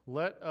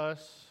Let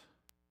us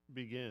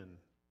begin.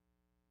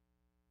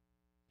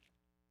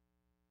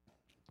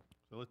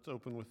 So let's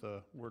open with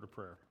a word of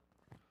prayer.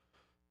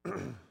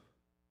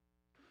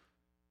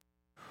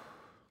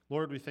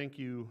 Lord, we thank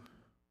you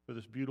for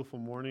this beautiful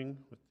morning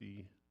with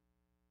the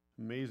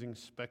amazing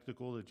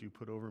spectacle that you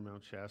put over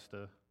Mount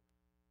Shasta,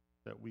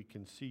 that we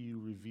can see you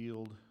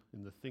revealed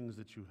in the things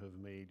that you have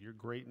made, your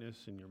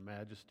greatness and your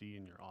majesty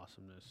and your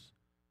awesomeness.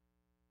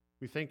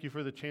 We thank you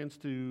for the chance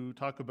to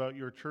talk about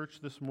your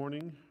church this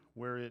morning,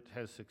 where it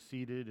has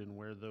succeeded and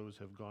where those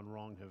have gone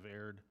wrong, have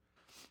erred.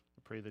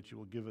 I pray that you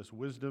will give us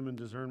wisdom and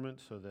discernment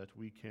so that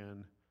we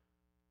can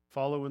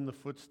follow in the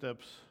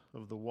footsteps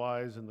of the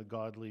wise and the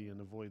godly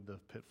and avoid the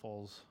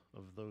pitfalls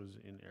of those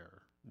in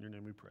error. In your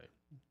name we pray.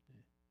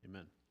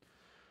 Amen.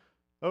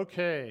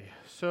 Okay,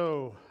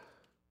 so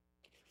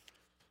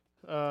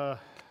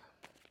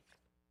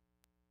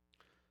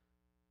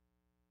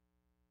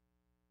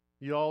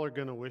y'all are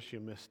going to wish you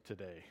missed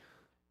today.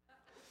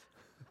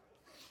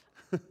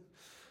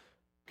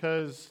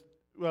 Because,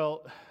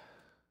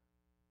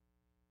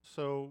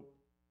 so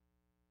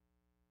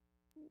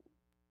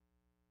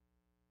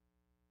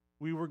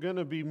we were going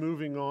to be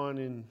moving on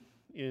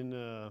in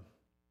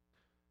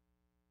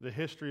the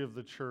history of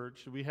the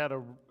church.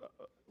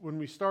 When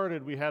we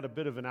started, we had a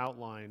bit of an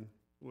outline,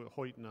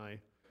 Hoyt and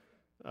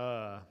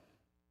I.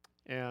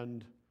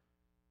 And,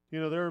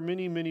 there are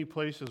many, many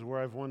places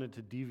where I've wanted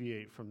to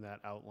deviate from that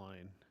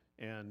outline.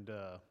 And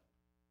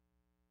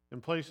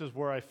places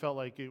where I felt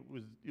like it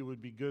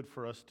would be good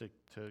for us to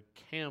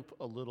camp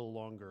a little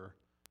longer.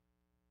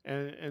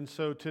 And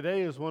so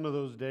today is one of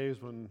those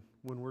days when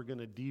we're going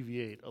to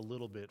deviate a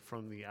little bit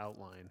from the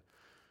outline.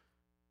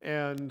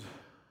 And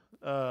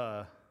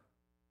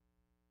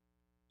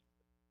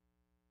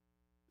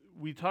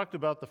we talked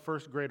about the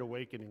First Great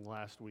Awakening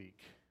last week,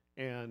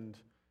 and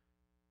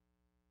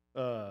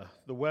the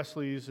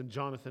Wesleys and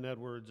Jonathan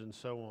Edwards and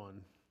so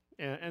on.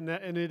 And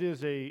it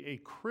is a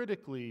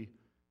critically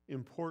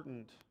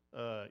important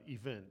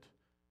event.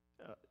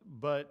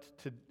 But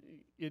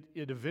it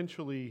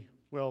eventually,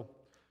 we'll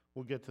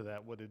get to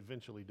that, what it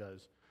eventually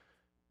does.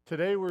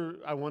 Today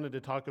I wanted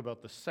to talk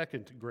about the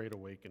Second Great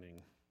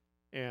Awakening.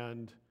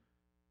 And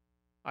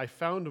I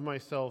found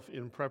myself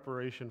in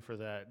preparation for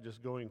that,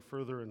 just going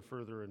further and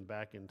further and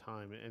back in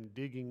time and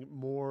digging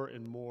more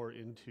and more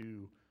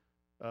into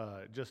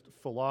just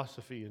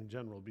philosophy in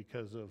general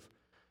because of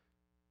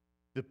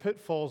the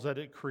pitfalls that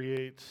it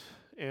creates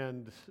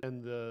and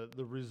the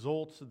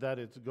results that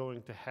it's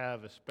going to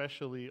have,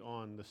 especially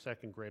on the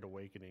Second Great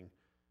Awakening.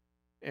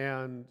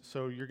 And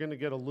so you're going to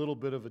get a little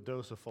bit of a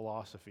dose of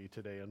philosophy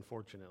today,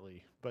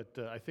 unfortunately. But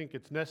I think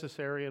it's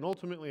necessary, and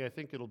ultimately I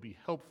think it'll be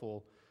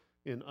helpful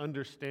in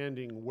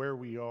understanding where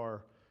we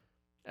are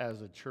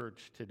as a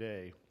church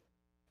today.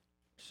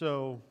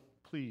 So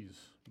please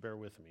bear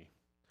with me.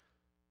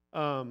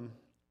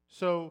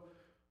 So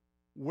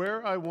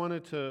where I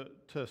wanted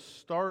to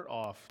start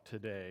off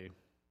today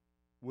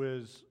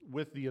was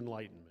with the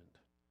Enlightenment.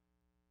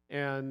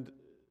 And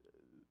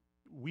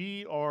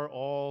we are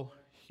all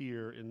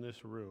here in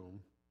this room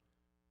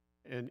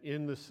and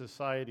in the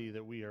society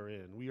that we are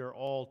in. We are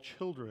all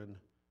children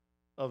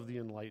of the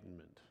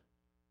Enlightenment.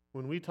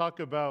 When we talk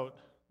about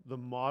the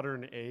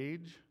modern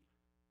age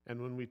and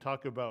when we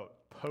talk about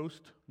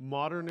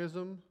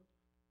postmodernism,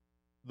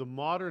 the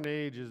modern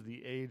age is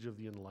the age of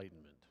the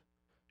Enlightenment.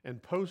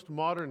 And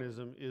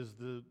postmodernism is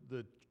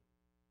the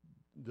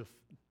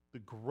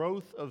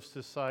growth of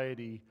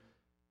society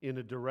in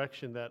a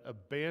direction that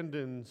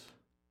abandons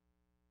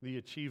the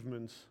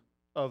achievements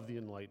of the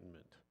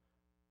Enlightenment.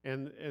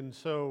 And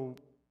so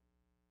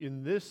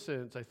in this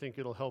sense, I think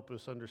it'll help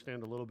us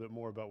understand a little bit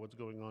more about what's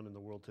going on in the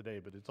world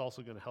today, but it's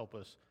also going to help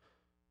us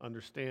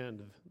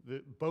understand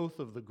both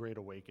of the Great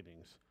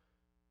Awakenings.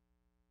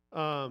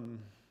 I'm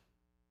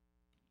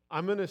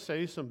going to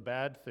say some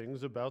bad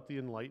things about the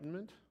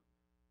Enlightenment,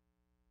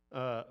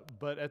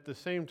 but at the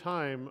same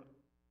time,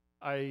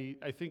 I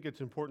think it's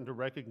important to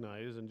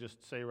recognize and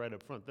just say right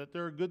up front that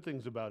there are good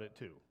things about it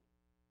too.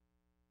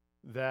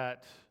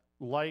 That,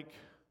 like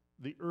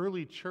the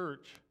early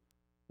church,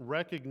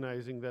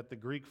 recognizing that the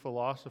Greek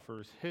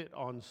philosophers hit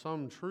on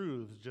some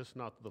truths, just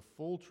not the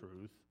full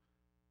truth,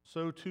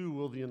 so too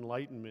will the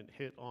Enlightenment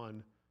hit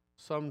on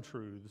some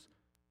truths,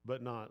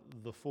 but not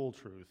the full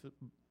truth.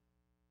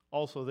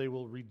 Also, they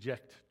will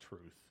reject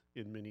truth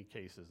in many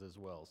cases as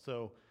well.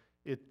 So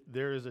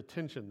there is a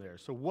tension there.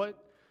 So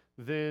what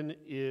then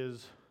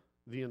is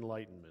the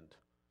Enlightenment?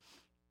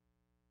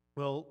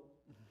 Well,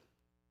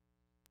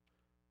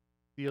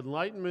 the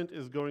Enlightenment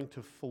is going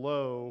to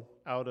flow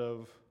out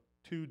of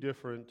two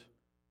different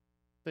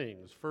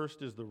things.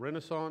 First is the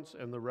Renaissance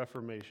and the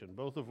Reformation,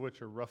 both of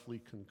which are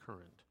roughly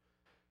concurrent.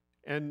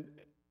 And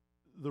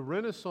the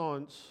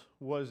Renaissance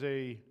was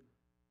the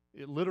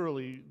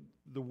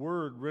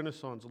word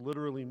Renaissance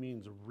literally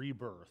means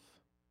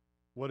rebirth.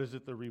 What is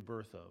it the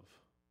rebirth of?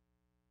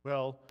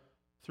 Well,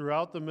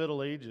 throughout the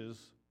Middle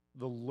Ages,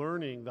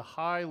 the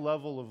high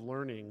level of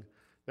learning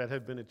that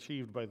had been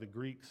achieved by the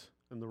Greeks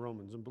and the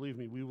Romans, and believe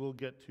me, we will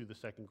get to the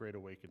Second Great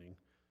Awakening,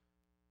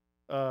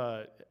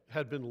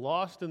 had been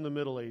lost in the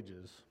Middle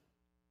Ages.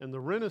 And the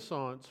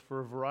Renaissance, for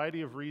a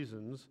variety of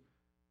reasons,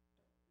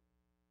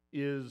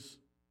 is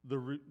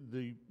the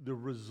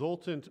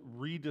resultant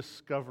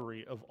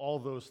rediscovery of all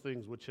those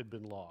things which had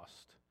been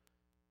lost.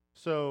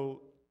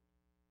 So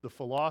the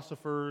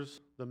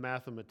philosophers, the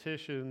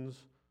mathematicians,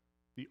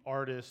 the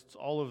artists,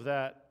 all of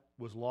that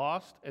was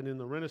lost, and in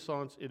the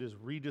Renaissance it is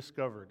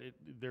rediscovered.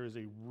 There is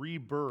a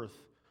rebirth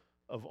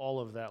of all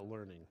of that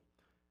learning.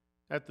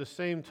 At the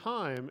same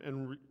time,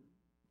 and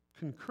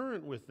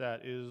concurrent with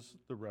that, is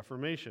the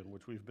Reformation,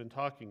 which we've been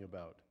talking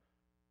about.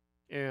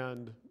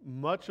 And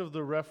much of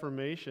the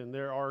Reformation,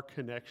 there are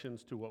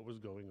connections to what was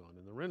going on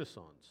in the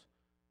Renaissance.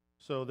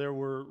 So there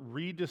were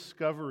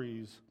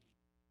rediscoveries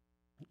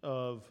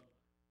of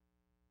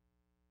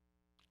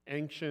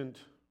ancient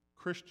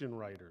Christian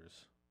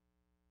writers,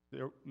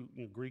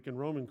 Greek and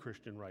Roman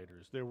Christian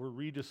writers. There were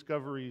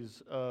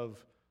rediscoveries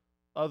of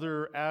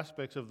other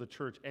aspects of the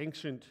church,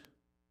 ancient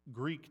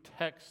Greek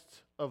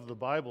texts of the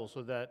Bible,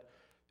 so that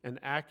an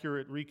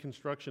accurate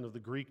reconstruction of the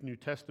Greek New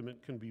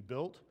Testament can be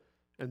built,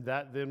 and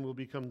that then will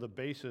become the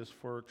basis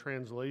for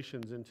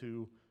translations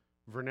into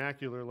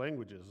vernacular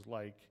languages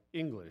like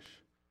English.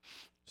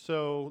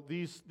 So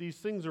these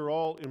things are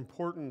all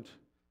important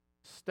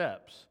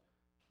steps.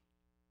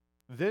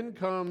 Then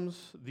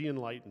comes the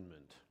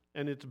Enlightenment,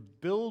 and it's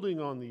building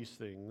on these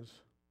things,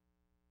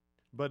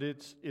 but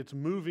it's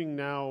moving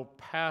now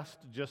past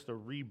just a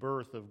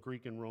rebirth of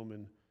Greek and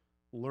Roman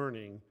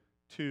learning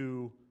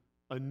to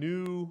a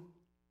new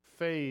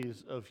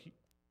phase of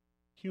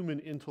human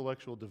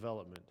intellectual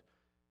development.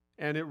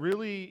 And it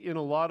really, in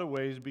a lot of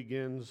ways,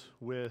 begins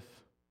with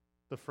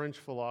the French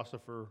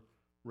philosopher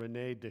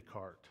René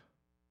Descartes.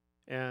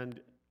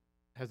 And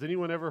has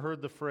anyone ever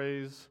heard the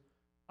phrase,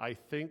 "I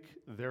think,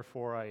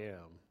 therefore I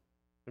am"?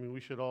 I mean, we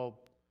should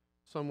all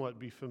somewhat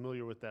be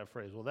familiar with that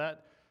phrase. Well,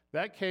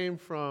 that came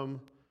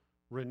from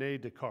René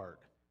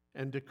Descartes.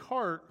 And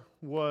Descartes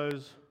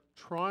was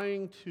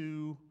trying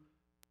to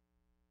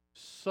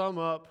sum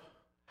up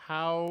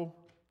how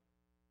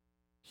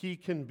he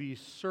can be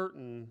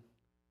certain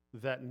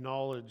that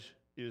knowledge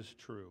is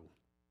true.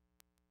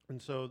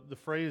 And so the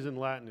phrase in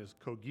Latin is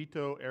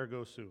cogito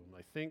ergo sum.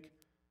 I think,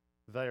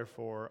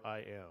 therefore I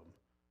am.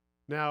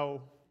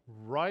 Now,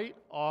 right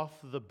off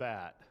the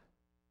bat,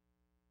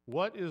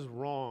 what is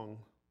wrong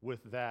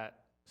with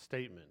that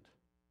statement?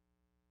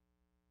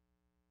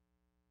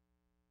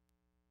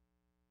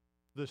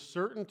 The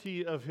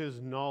certainty of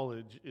his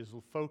knowledge is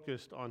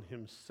focused on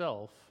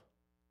himself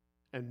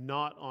and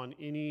not on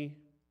any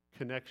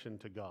connection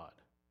to God.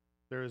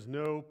 There is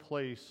no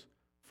place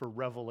for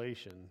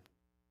revelation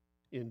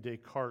in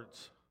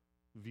Descartes'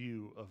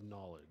 view of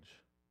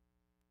knowledge.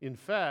 In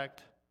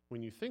fact,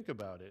 when you think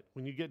about it,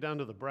 when you get down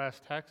to the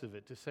brass tacks of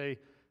it, to say,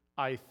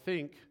 "I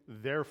think,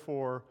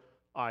 therefore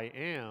I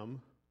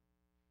am,"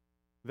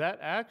 that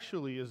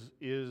actually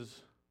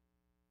is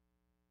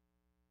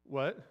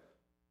what?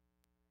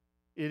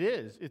 It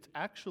is. It's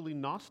actually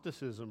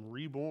Gnosticism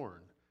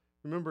reborn.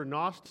 Remember,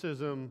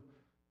 Gnosticism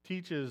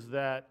teaches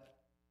that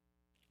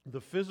the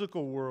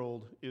physical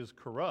world is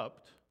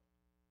corrupt,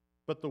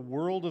 but the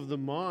world of the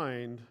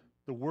mind,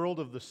 the world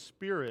of the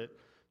spirit,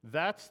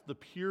 that's the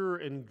pure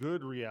and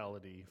good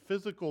reality.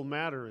 Physical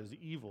matter is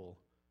evil.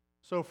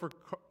 So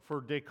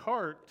for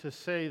Descartes to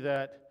say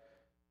that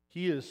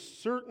he is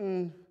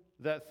certain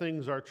that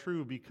things are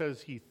true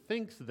because he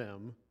thinks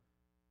them,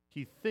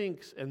 he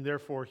thinks and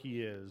therefore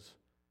he is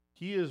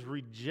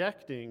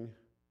rejecting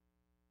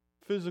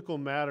physical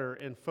matter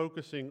and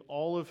focusing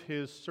all of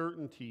his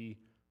certainty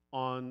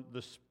on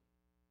the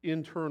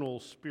internal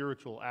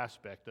spiritual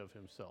aspect of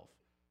himself.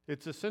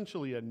 It's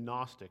essentially a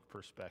Gnostic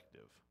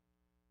perspective.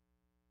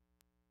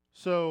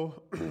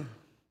 So,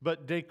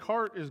 but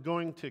Descartes is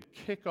going to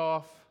kick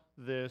off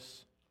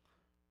this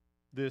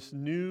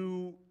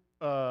new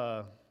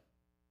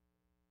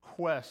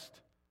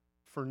quest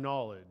for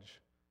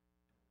knowledge.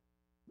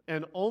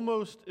 And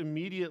almost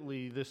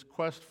immediately, this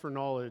quest for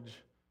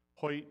knowledge,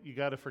 Hoyt, you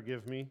got to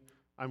forgive me,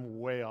 I'm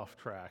way off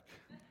track.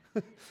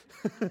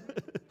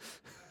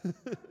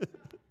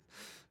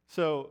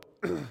 So,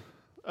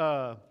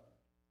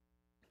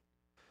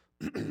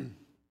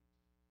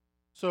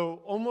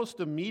 so almost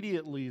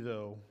immediately,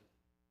 though,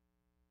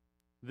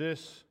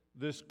 this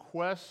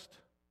quest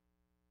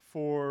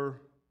for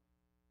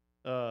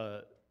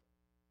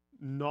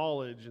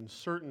knowledge and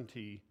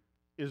certainty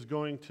is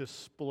going to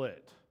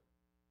split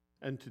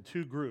into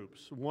two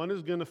groups. One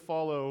is going to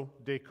follow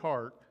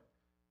Descartes,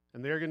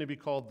 and they're going to be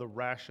called the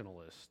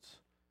rationalists.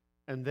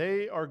 And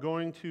they are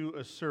going to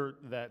assert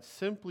that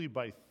simply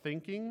by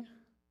thinking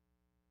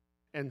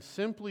and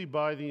simply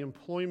by the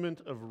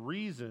employment of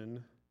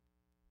reason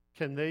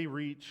can they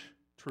reach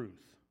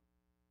truth.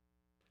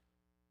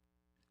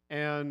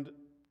 And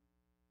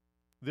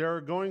there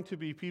are going to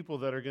be people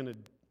that are going to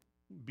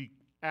be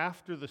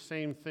after the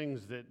same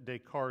things that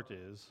Descartes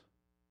is,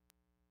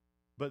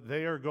 but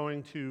they are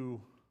going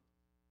to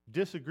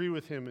disagree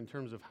with him in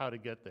terms of how to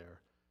get there.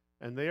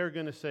 And they are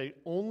going to say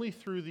only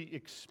through the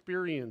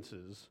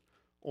experiences,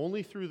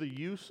 only through the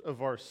use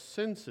of our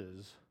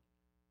senses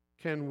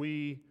can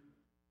we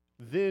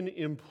then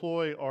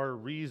employ our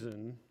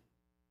reason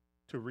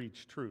to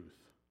reach truth.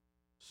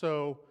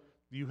 So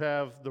you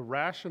have the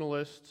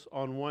rationalists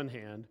on one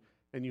hand,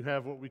 and you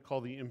have what we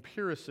call the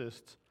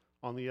empiricists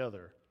on the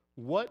other.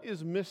 What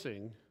is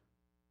missing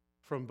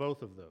from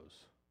both of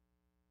those?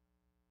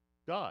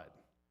 God.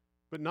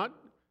 But not,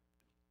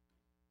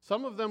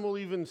 some of them will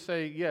even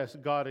say, yes,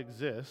 God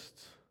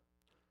exists,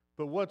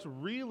 but what's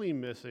really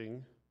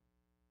missing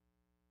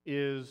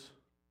is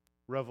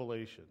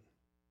revelation.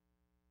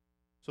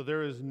 So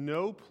there is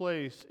no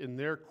place in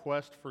their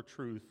quest for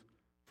truth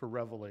for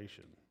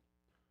revelation.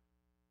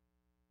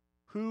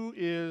 Who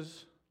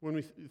is, when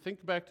we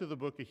think back to the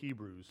book of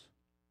Hebrews,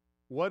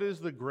 what is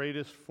the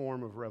greatest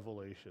form of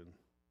revelation?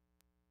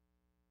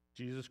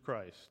 Jesus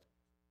Christ.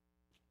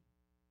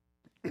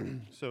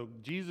 So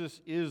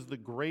Jesus is the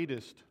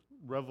greatest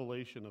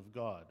revelation of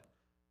God.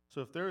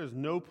 So if there is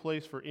no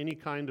place for any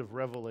kind of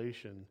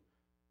revelation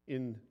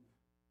in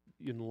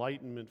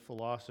Enlightenment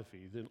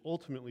philosophy, then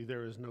ultimately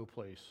there is no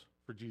place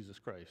for Jesus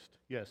Christ.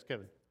 Yes,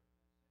 Kevin.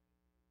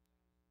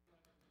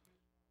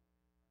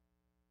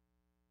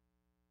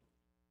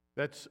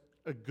 That's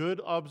a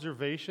good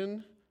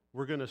observation.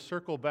 We're going to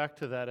circle back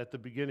to that at the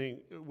beginning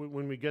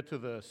when we get to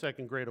the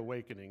Second Great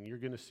Awakening. You're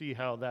going to see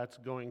how that's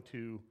going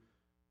to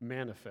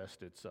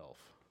manifest itself.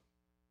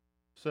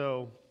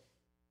 So,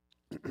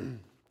 did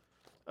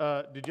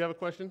you have a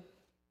question?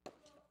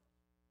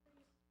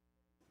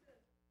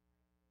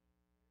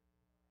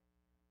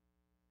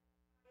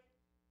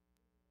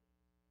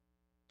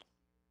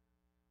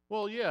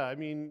 Well, yeah, I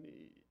mean,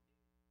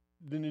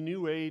 the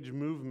New Age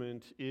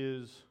movement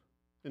is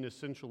an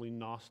essentially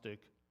Gnostic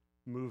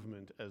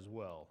movement as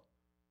well.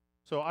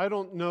 So I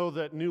don't know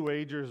that New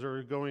Agers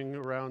are going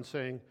around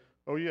saying,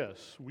 oh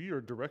yes, we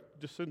are direct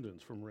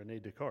descendants from René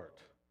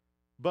Descartes.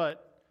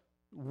 But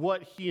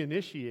what he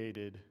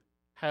initiated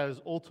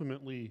has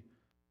ultimately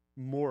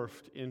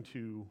morphed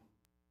into,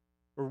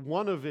 or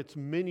one of its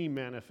many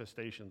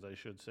manifestations, I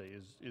should say,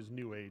 is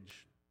New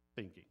Age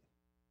thinking.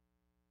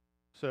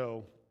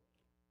 So,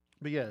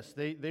 but yes,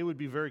 they would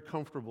be very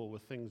comfortable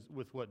with things,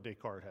 with what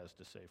Descartes has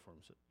to say for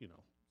himself, you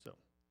know. So,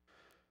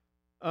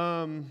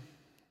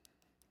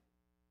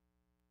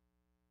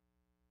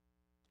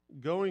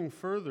 going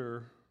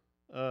further,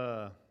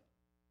 Kant,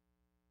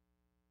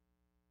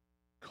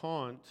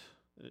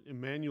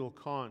 Immanuel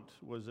Kant,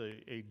 was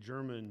a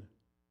German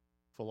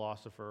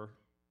philosopher,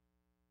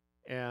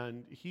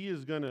 and he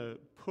is going to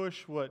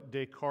push what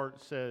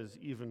Descartes says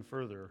even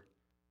further,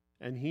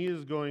 and he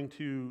is going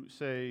to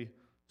say,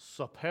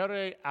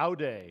 sapere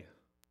aude,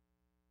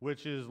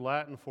 which is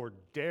Latin for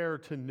dare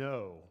to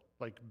know,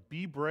 like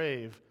be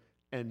brave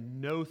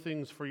and know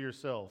things for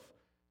yourself.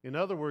 In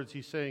other words,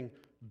 he's saying,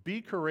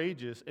 be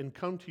courageous and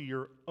come to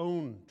your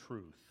own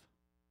truth.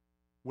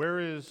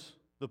 Where is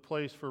the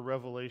place for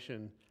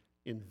revelation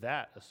in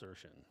that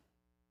assertion?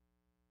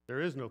 There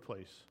is no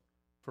place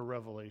for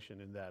revelation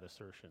in that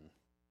assertion.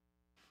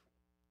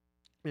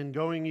 And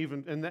going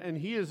even, and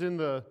he is in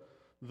the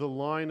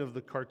line of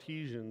the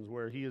Cartesians,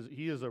 where he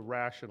is a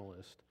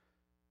rationalist.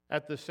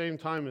 At the same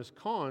time as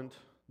Kant,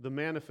 the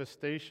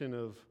manifestation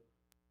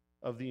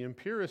of the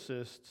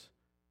empiricists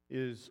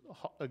is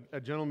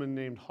a gentleman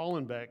named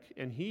Hallenbeck,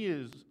 and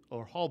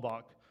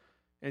Halbach,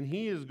 and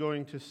he is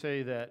going to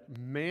say that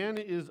man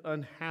is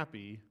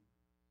unhappy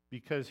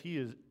because he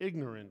is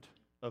ignorant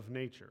of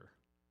nature,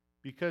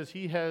 because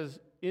he has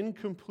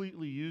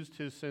incompletely used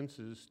his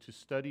senses to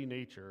study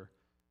nature.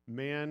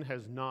 Man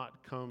has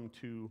not come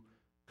to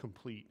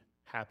complete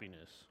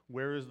happiness.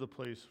 Where is the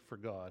place for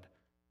God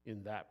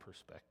in that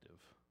perspective?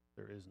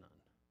 There is none.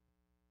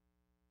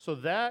 So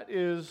that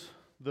is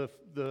the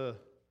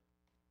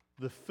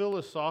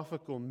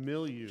philosophical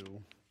milieu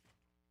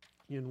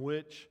in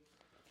which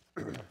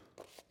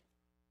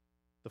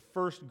the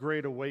first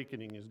great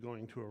awakening is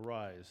going to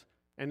arise.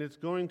 And it's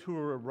going to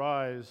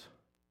arise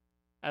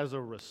as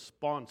a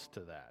response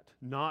to that,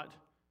 not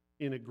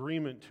in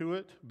agreement to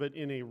it, but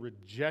in a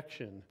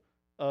rejection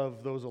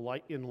of those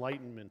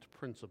Enlightenment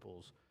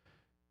principles.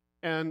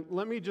 And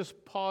let me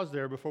just pause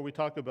there before we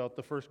talk about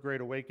the first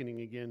great awakening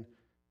again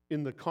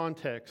in the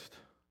context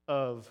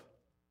of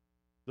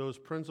those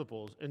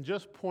principles, and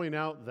just point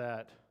out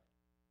that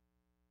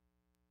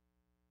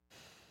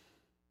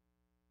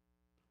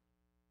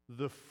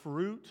the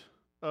fruit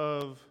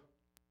of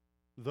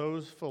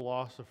those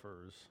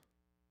philosophers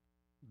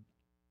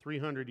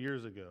 300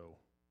 years ago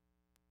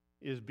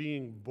is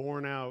being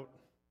borne out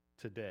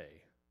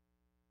today.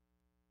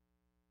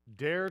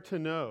 Dare to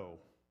know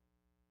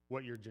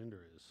what your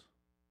gender is.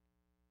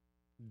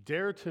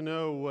 Dare to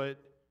know what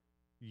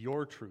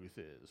your truth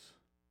is.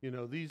 You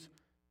know,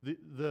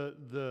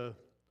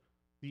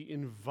 the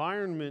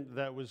environment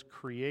that was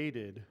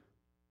created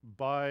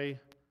by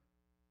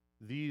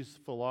these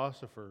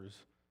philosophers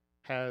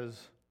has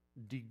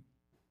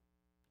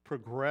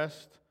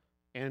progressed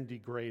and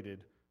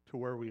degraded to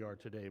where we are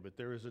today, but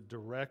there is a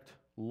direct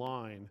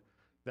line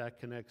that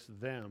connects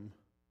them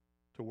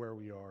to where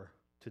we are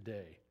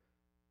today.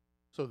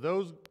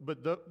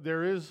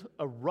 There is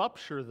a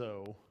rupture,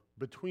 though,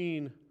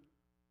 between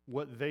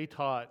what they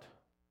taught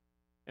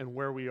and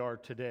where we are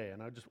today.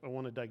 And I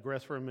want to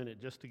digress for a minute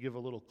just to give a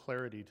little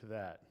clarity to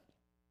that.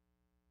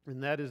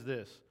 And that is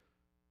this.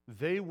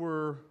 They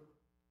were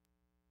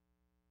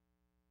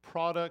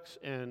products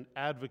and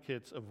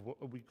advocates of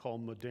what we call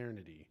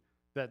modernity,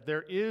 that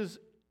there is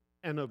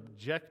an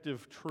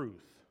objective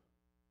truth,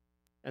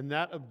 and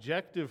that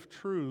objective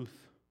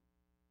truth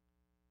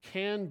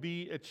can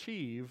be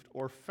achieved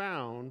or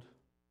found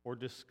or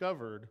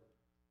discovered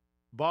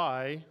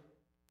by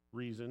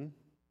reason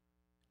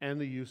and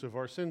the use of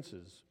our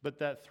senses, but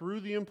that through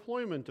the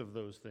employment of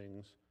those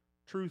things,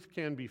 truth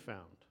can be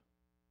found.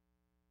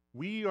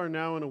 We are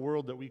now in a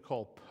world that we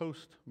call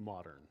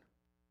postmodern.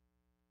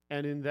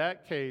 And in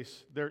that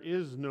case, there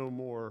is no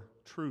more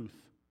truth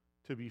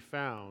to be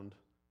found.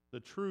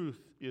 The truth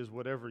is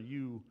whatever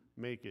you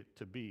make it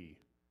to be.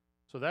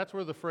 So that's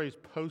where the phrase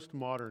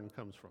postmodern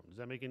comes from. Does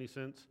that make any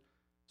sense?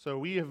 So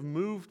we have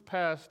moved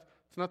past,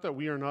 it's not that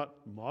we are not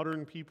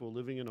modern people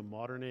living in a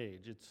modern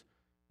age.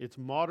 It's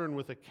modern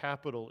with a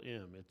capital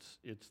M.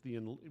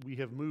 We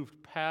have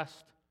moved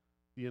past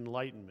the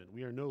Enlightenment.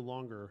 We are no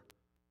longer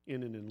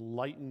in an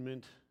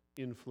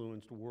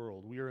Enlightenment-influenced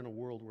world. We are in a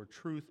world where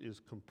truth is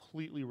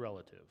completely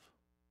relative.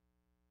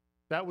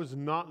 That was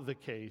not the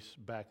case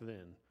back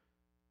then.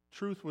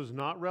 Truth was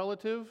not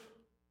relative,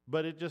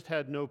 but it just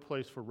had no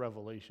place for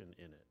revelation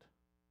in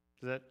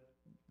it.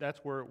 That's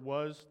where it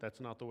was. That's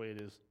not the way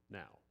it is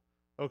now.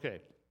 Okay,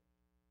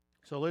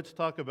 so let's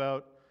talk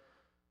about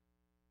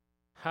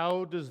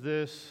how does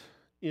this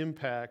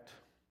impact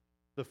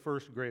the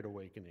First Great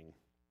Awakening.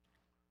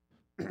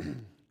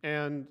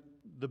 And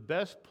the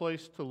best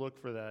place to look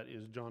for that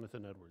is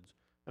Jonathan Edwards.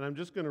 And I'm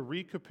just going to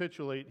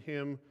recapitulate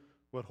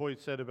what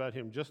Hoyt said about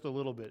him just a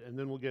little bit, and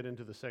then we'll get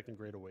into the Second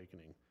Great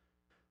Awakening.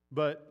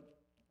 But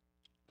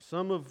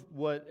some of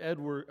what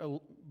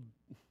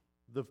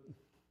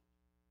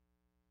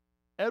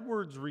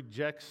Edwards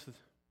rejects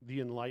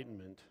the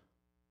Enlightenment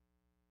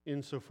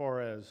insofar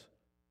as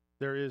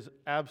there is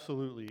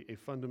absolutely a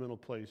fundamental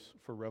place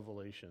for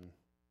revelation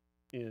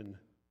in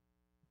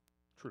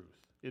truth.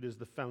 It is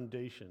the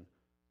foundation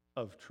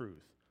of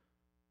truth.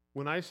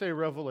 When I say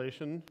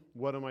revelation,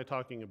 what am I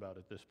talking about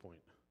at this point?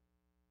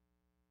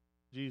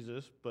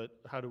 Jesus, but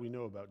how do we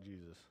know about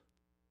Jesus?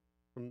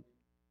 From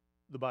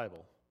the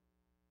Bible.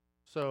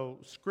 So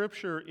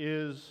Scripture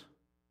is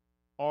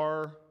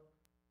our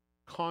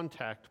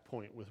contact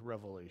point with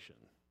revelation.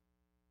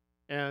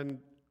 And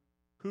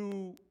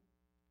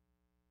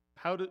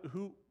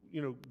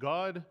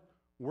God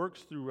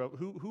works through,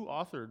 who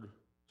authored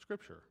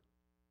Scripture?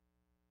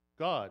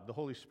 God, the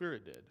Holy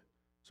Spirit did.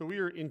 So we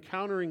are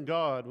encountering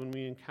God when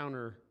we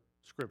encounter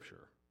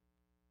Scripture.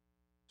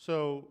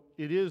 So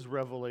it is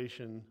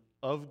revelation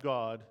of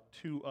God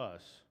to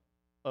us,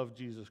 of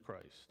Jesus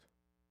Christ.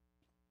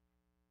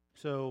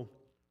 So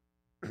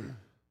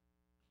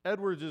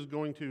Edwards is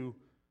going to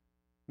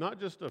not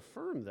just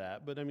affirm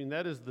that, but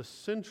that is the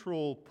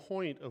central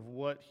point of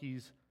what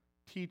he's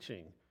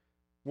teaching.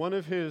 One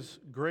of his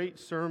great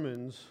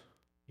sermons,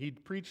 he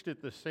preached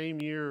it the same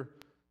year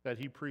that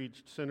he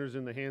preached Sinners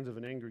in the Hands of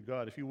an Angry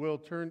God. If you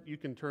will, you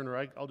can turn, or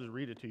I'll just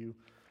read it to you,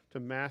 to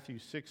Matthew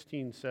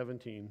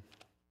 16:17.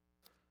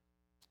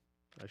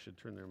 I should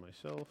turn there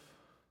myself.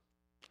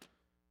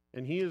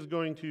 And he is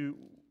going to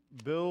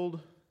build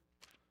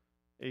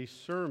a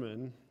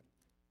sermon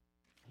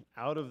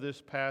out of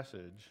this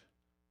passage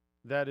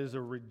that is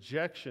a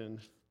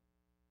rejection,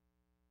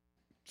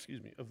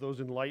 of those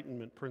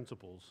Enlightenment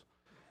principles.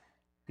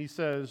 He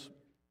says,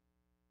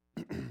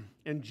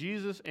 and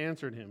Jesus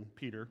answered him,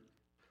 Peter,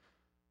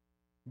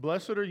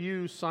 "Blessed are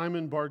you,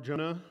 Simon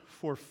Bar-Jonah,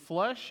 for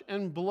flesh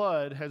and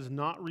blood has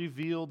not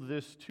revealed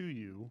this to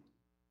you,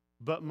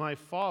 but my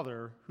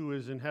Father who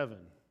is in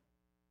heaven."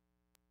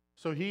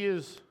 So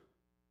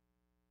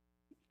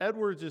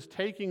Edwards is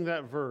taking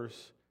that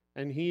verse,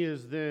 and he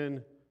is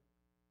then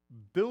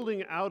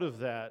building out of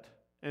that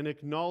an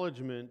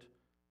acknowledgement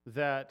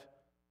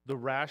that the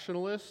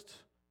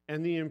rationalists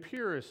and the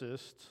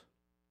empiricists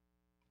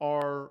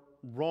are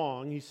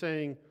wrong. He's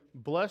saying,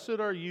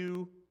 "Blessed are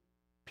you,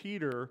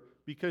 Peter,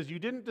 because you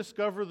didn't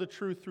discover the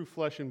truth through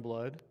flesh and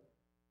blood.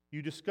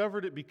 You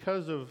discovered it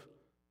because of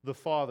the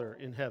Father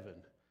in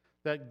heaven."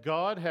 That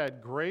God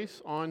had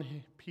grace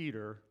on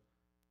Peter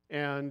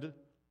and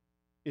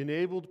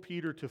enabled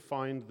Peter to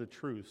find the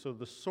truth. So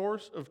the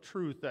source of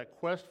truth, that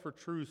quest for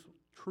truth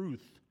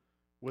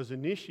was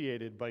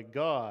initiated by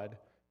God,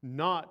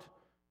 not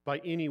by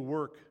any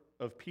work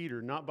of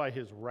Peter, not by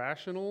his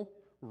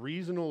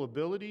reasonable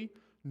ability,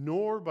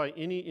 nor by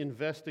any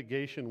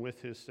investigation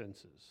with his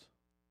senses.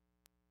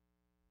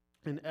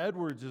 And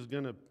Edwards is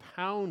going to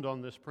pound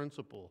on this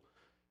principle.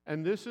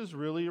 And this is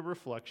really a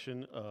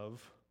reflection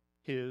of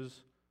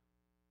his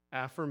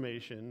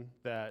affirmation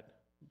that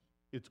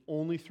it's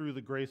only through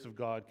the grace of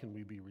God can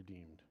we be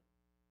redeemed.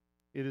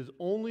 It is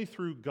only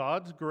through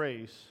God's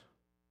grace,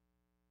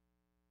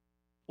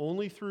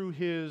 only through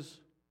his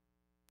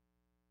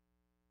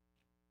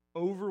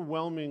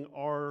overwhelming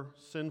our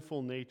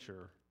sinful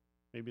nature.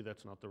 Maybe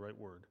that's not the right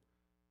word,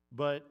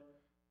 but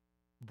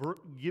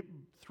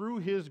through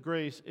his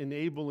grace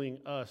enabling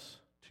us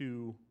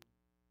to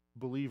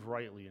believe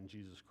rightly in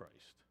Jesus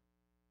Christ.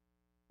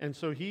 And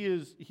so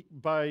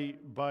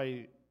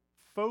by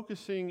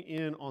focusing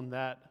in on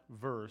that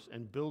verse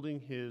and building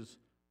his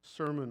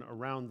sermon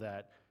around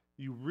that,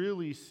 you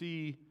really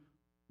see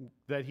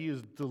that he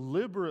is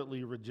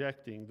deliberately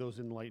rejecting those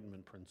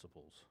Enlightenment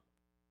principles.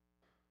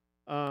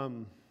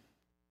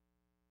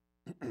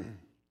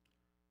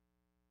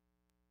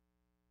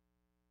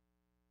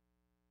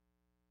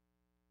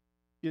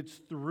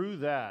 It's through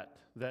that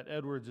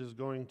Edwards is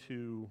going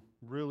to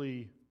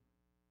really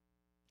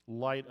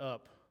light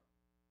up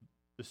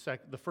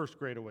the first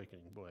Great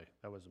Awakening. Boy,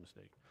 that was a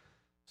mistake.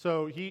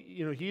 So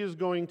he is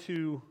going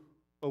to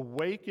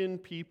awaken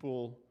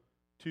people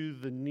to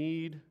the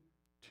need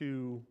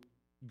to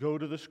go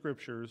to the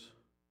Scriptures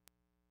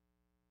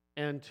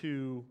and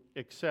to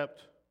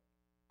accept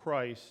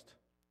Christ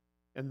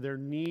and their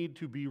need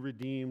to be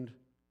redeemed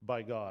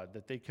by God,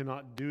 that they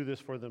cannot do this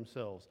for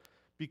themselves.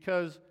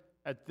 Because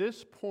at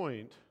this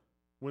point,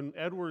 when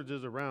Edwards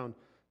is around,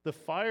 the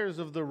fires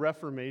of the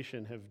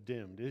Reformation have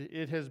dimmed.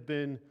 It has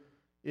been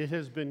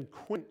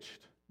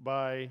quenched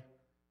by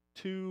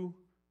two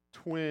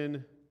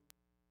twin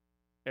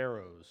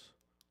arrows.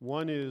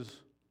 One is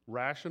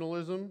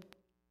rationalism,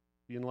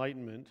 the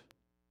Enlightenment,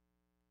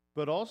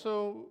 but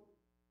also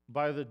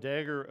by the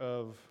dagger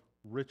of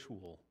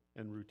ritual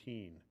and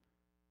routine.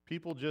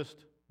 People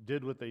just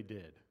did what they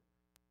did.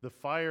 The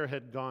fire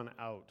had gone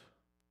out.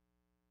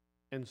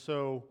 And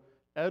so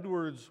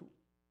Edwards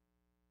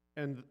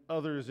and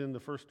others in the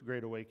First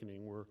Great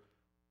Awakening were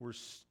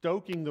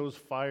stoking those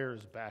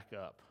fires back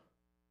up.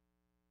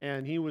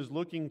 And he was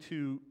looking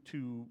to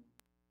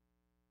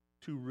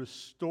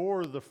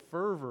restore the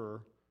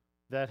fervor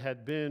that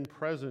had been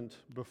present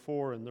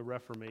before in the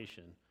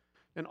Reformation.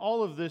 And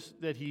all of this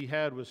that he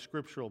had was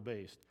scriptural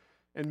based.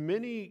 And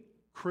many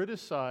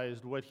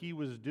criticized what he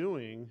was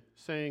doing,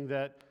 saying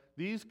that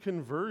these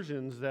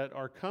conversions that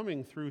are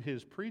coming through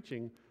his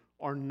preaching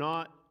are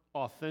not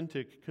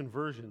authentic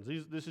conversions.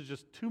 This is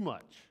just too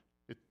much.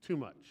 It's too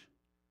much.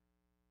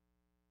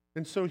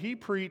 And so he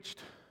preached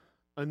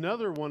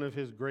another one of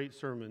his great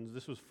sermons.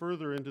 This was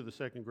further into the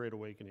Second Great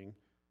Awakening.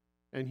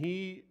 And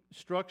he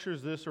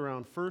structures this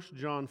around 1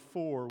 John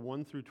 4,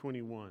 1 through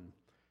 21.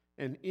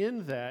 And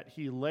in that,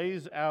 he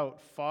lays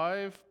out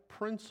 5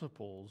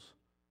 principles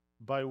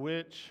by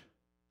which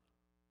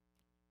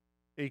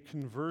a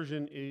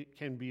conversion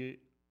can be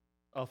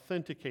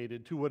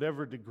authenticated to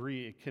whatever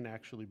degree it can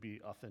actually be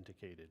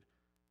authenticated.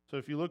 So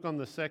if you look on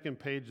the second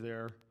page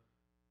there,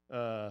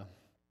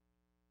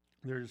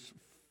 there's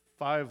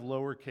 5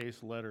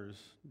 lowercase letters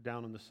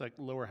down in the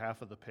lower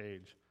half of the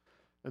page.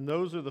 And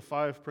those are the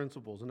 5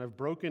 principles. And I've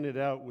broken it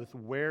out with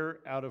where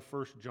out of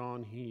 1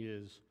 John he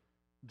is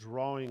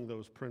drawing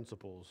those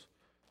principles.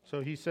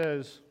 So he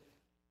says,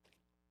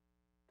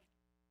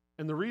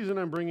 and the reason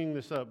I'm bringing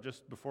this up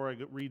just before I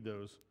read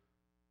those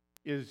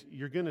is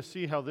you're going to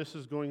see how this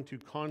is going to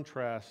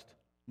contrast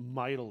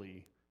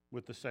mightily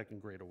with the Second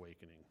Great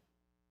Awakening.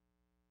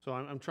 So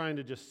I'm trying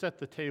to just set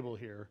the table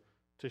here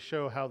to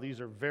show how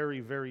these are very,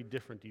 very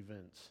different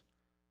events.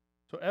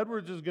 So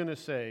Edwards is going to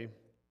say,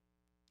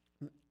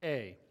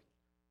 A,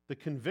 the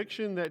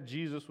conviction that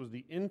Jesus was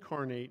the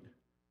incarnate,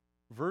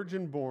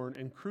 virgin-born,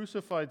 and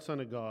crucified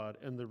Son of God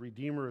and the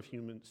Redeemer of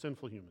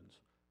sinful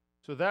humans.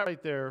 So that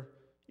right there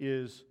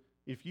is,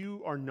 if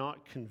you are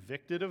not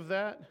convicted of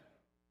that,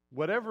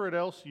 whatever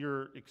else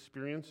you're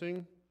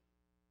experiencing,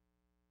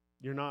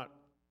 you're not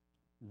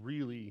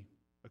really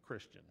a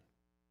Christian.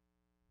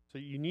 So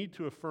you need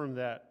to affirm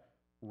that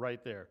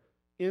right there.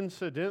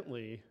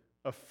 Incidentally,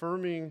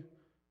 affirming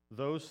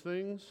those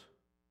things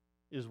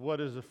is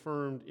what is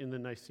affirmed in the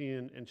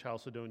Nicene and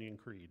Chalcedonian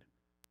Creed.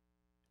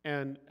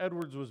 And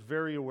Edwards was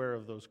very aware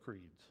of those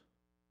creeds.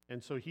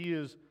 And so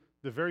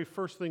the very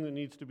first thing that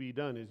needs to be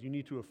done is you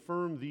need to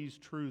affirm these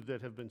truths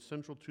that have been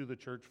central to the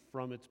church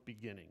from its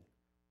beginning.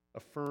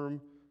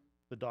 Affirm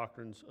the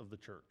doctrines of the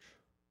church.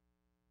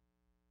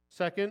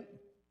 Second,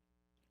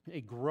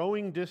 a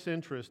growing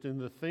disinterest in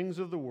the things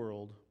of the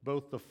world,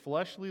 both the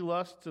fleshly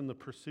lusts and the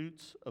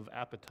pursuits of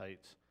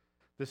appetites.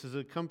 This is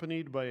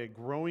accompanied by a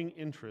growing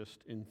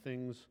interest in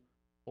things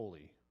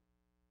holy.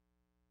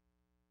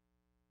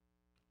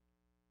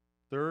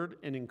 Third,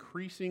 an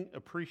increasing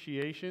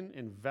appreciation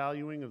and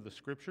valuing of the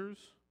Scriptures.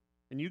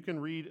 And you can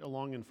read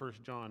along in 1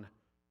 John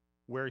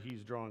where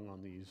he's drawing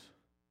on these.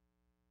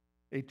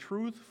 A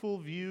truthful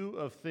view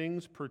of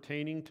things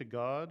pertaining to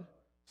God,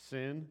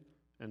 sin,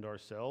 and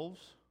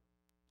ourselves.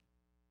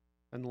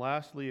 And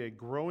lastly, a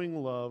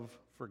growing love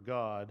for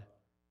God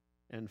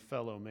and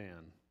fellow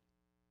man.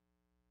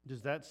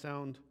 Does that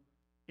sound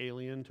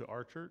alien to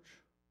our church?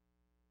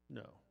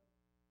 No,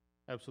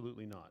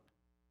 absolutely not.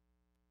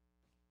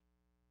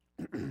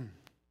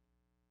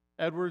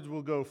 Edwards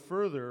will go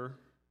further,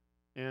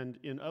 and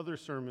in other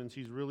sermons,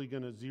 he's really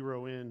going to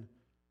zero in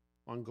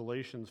on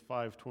Galatians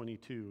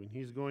 5:22, and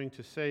he's going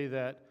to say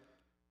that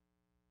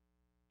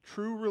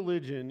True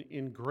religion,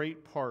 in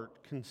great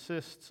part,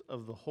 consists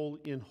of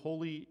in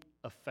holy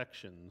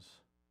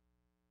affections.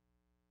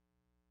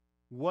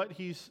 What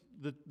he's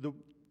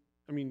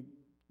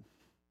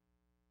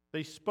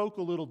they spoke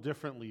a little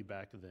differently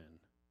back then.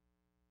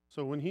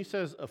 So when he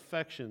says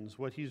affections,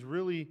 what he's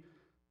really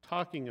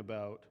talking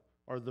about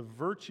are the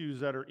virtues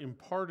that are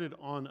imparted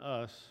on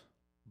us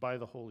by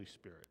the Holy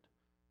Spirit.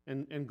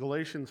 And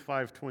Galatians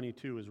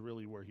 5:22 is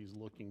really where he's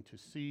looking to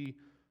see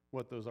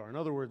what those are. In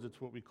other words,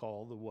 it's what we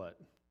call the what?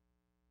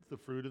 The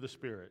fruit of the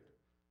Spirit.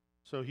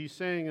 So he's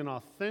saying an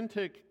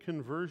authentic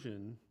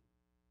conversion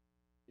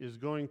is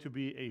going to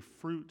be a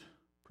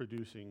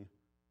fruit-producing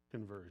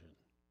conversion.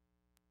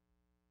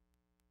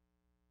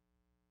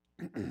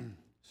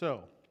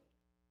 So,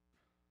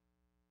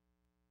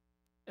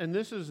 and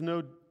this is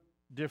no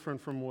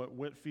different from what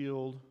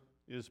Whitefield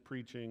is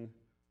preaching.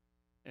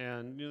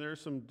 And there are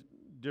some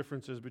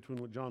differences between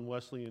what John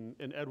Wesley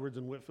and Edwards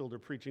and Whitefield are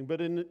preaching.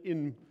 But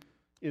in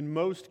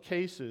most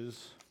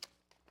cases,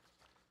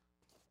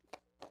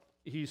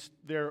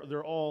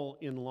 they're all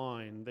in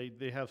line.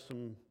 They have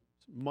some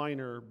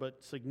minor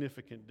but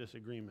significant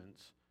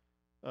disagreements.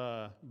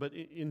 But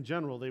in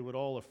general, they would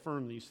all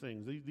affirm these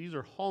things. These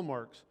are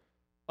hallmarks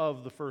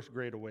of the First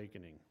Great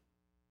Awakening.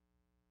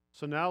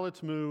 So now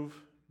let's move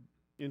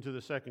into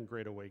the Second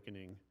Great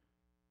Awakening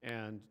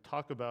and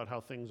talk about how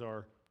things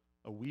are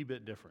a wee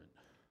bit different.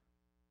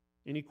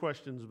 Any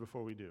questions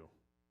before we do?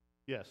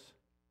 Yes?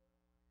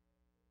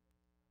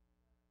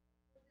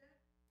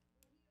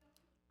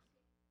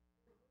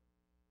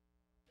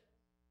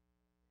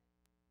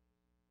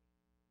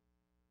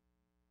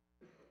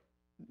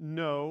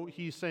 No,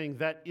 he's saying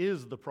that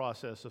is the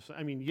process of,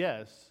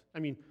 yes.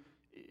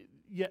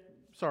 Yeah,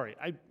 sorry,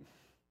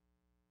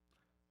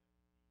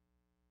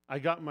 I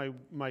got my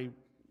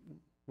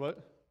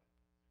what?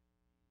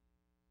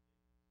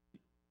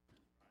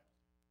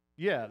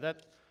 Yeah,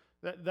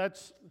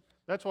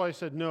 that's why I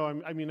said no.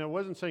 I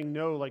wasn't saying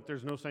no like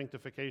there's no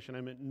sanctification.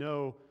 I meant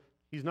no,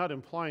 he's not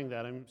implying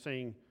that. I'm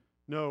saying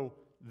no,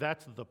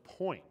 that's the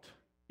point,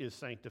 is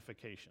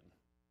sanctification.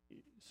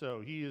 So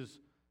he is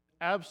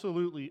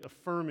absolutely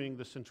affirming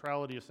the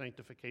centrality of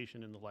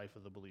sanctification in the life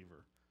of the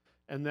believer.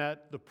 And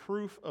that the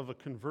proof of a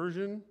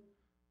conversion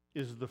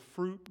is the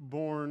fruit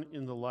born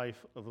in the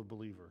life of a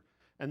believer.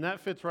 And that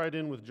fits right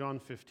in with John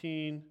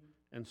 15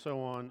 and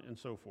so on and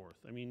so forth.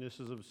 This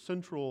is a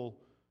central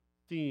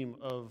theme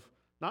of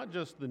not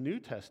just the New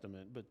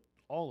Testament, but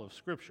all of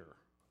Scripture.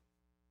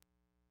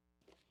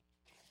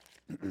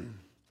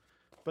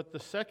 But the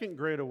Second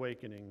Great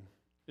Awakening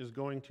is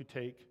going to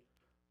take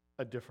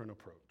a different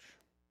approach.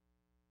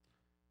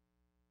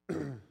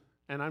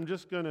 And I'm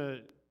just going to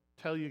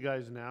tell you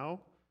guys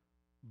now,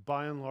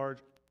 by and large,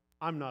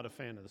 I'm not a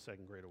fan of the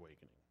Second Great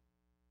Awakening.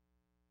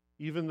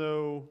 Even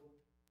though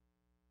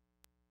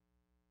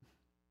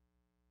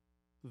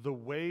the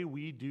way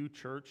we do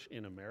church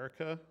in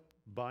America,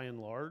 by and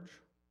large,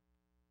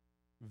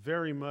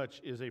 very much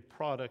is a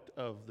product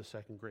of the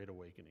Second Great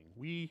Awakening.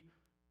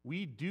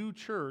 We do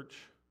church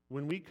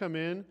when we come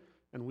in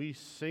and we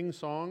sing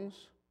songs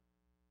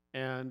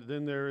and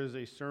then there is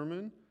a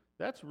sermon.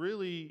 That's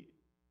really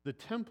the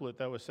template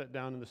that was set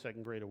down in the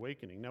Second Great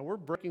Awakening. Now, we're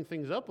breaking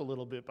things up a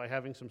little bit by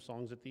having some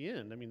songs at the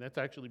end. That's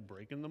actually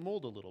breaking the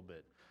mold a little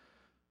bit.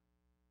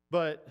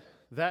 But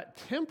that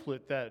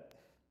template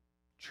that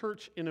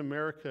church in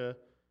America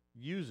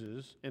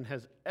uses and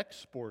has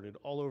exported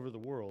all over the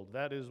world,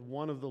 that is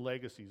one of the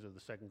legacies of the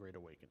Second Great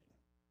Awakening.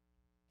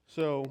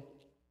 So,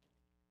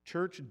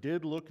 church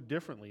did look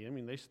differently.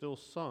 They still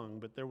sung,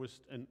 but there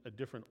was a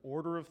different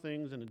order of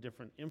things and a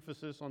different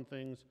emphasis on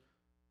things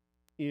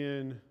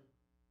in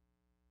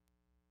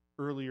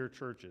earlier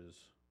churches.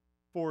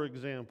 For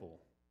example,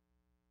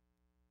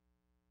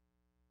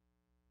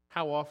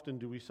 how often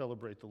do we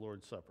celebrate the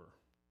Lord's Supper?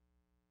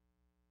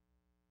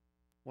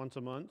 Once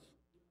a month?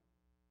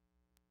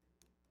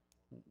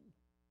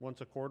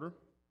 Once a quarter?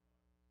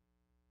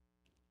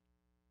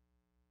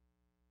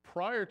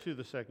 Prior to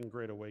the Second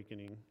Great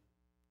Awakening,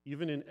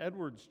 even in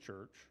Edwards'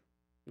 church,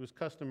 it was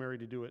customary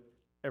to do it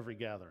every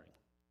gathering.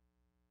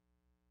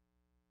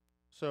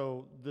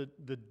 So the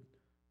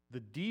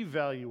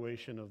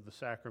devaluation of the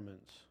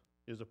sacraments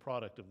is a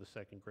product of the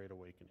Second Great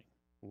Awakening.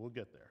 We'll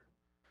get there.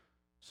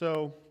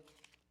 So,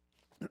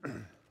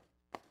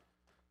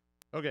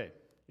 okay,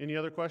 any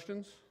other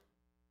questions?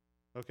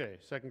 Okay,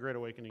 Second Great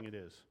Awakening it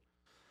is.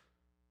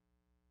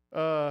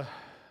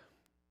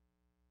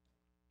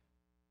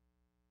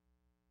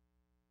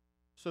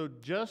 So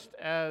just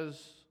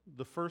as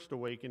the First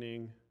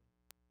Awakening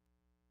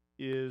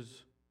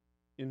is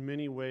in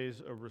many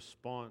ways a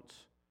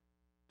response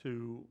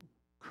to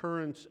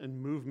currents and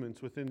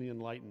movements within the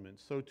Enlightenment,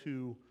 so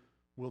too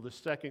will the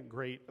Second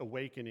Great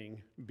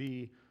Awakening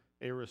be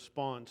a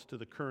response to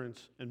the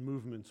currents and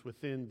movements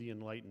within the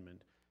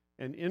Enlightenment.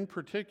 And in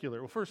particular,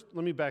 well, first,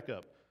 let me back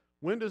up.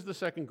 When does the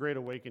Second Great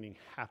Awakening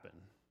happen?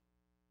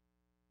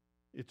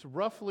 It's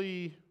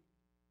roughly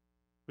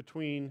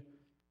between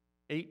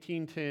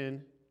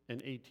 1810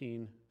 and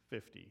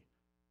 1850.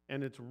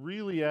 And it's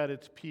really at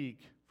its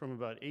peak from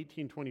about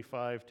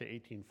 1825 to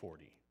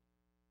 1840.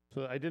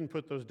 So I didn't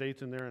put those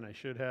dates in there, and I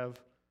should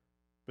have,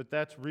 but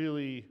that's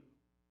really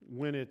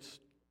when it's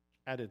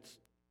at its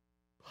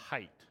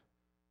height.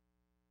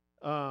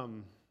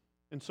 And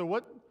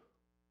so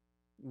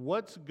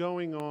what's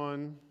going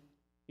on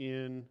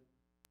in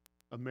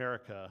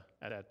America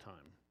at that time?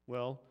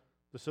 Well,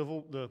 the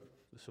Civil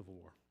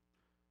War.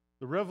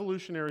 The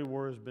Revolutionary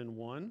War has been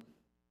won.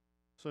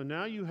 So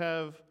now you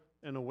have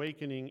an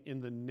awakening in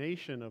the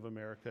nation of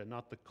America,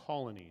 not the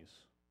colonies.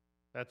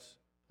 That's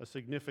a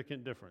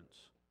significant difference.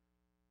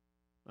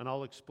 And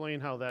I'll explain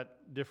how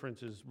that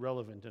difference is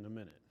relevant in a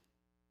minute.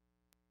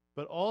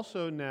 But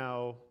also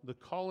now the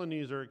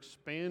colonies are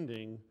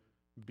expanding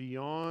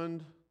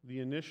beyond the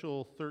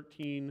initial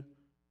 13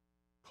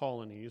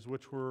 colonies,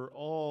 which were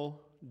all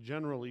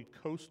generally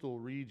coastal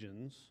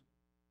regions,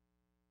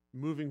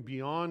 moving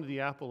beyond the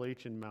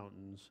Appalachian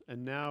Mountains,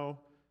 and now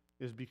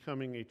is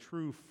becoming a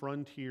true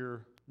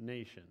frontier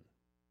nation.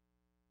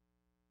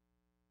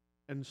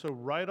 And so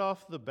right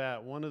off the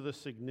bat, one of the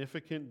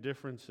significant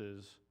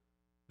differences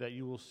that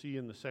you will see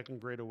in the Second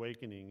Great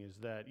Awakening is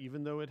that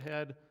even though it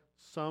had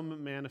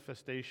some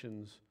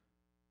manifestations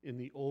in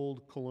the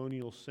old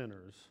colonial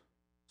centers,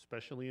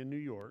 especially in New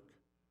York,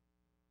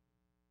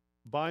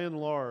 by and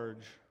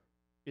large,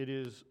 it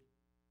is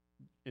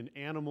an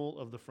animal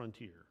of the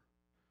frontier.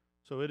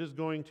 So it is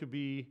going to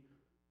be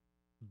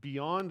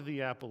beyond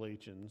the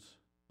Appalachians.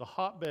 The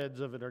hotbeds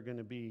of it are going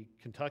to be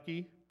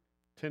Kentucky,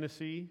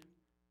 Tennessee,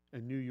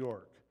 and New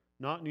York.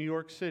 Not New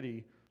York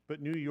City,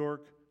 but New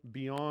York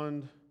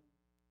beyond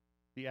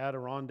the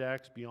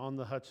Adirondacks, beyond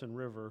the Hudson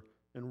River,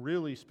 and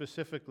really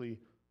specifically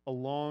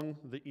along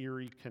the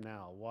Erie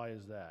Canal. Why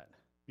is that?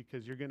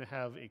 Because you're going to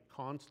have a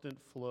constant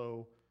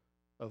flow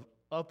of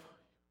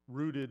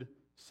uprooted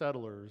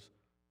settlers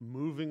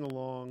moving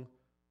along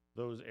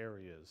those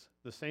areas.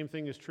 The same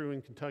thing is true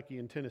in Kentucky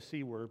and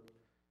Tennessee, where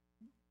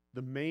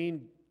the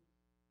main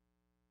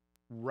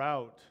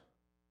route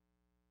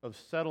of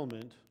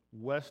settlement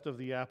west of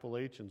the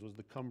Appalachians was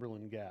the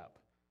Cumberland Gap.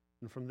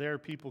 And from there,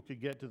 people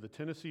could get to the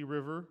Tennessee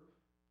River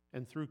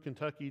and through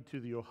Kentucky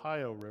to the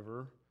Ohio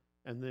River,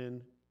 and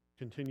then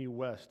continue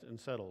west and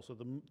settle. So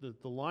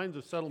the lines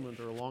of settlement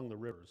are along the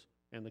rivers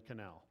and the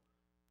canal.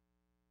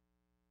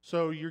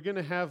 So you're going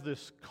to have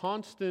this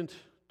constant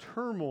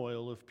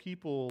turmoil of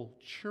people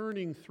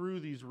churning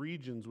through these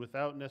regions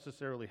without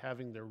necessarily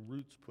having their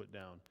roots put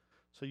down.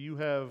 So you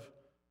have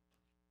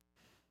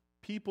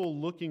people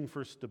looking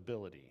for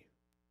stability.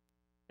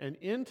 And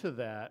into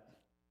that,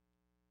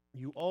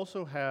 you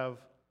also have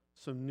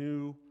some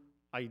new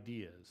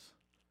ideas.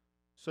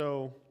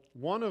 So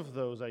one of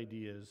those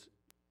ideas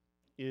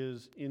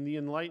is in the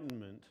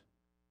Enlightenment,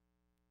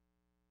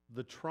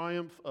 the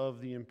triumph of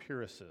the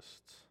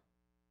empiricists.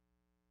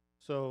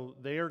 So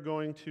they are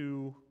going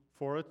to,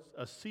 for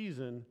a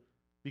season,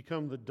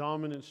 become the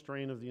dominant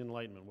strain of the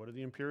Enlightenment. What are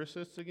the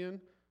empiricists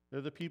again? They're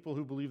the people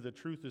who believe that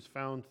truth is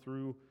found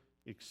through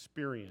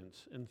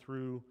experience and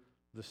through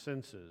the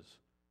senses.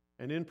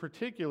 And in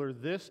particular,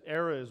 this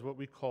era is what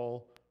we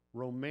call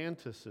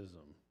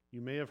Romanticism.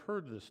 You may have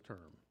heard this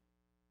term.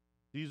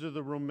 These are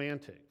the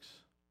Romantics.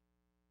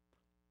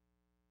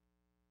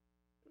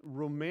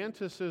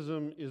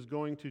 Romanticism is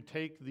going to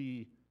take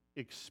the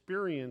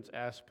experience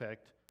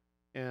aspect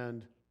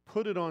and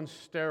put it on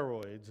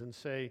steroids and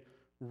say,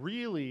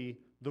 really,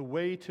 the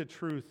way to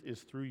truth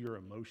is through your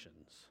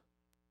emotions,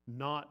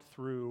 not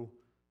through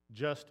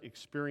just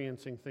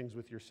experiencing things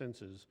with your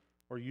senses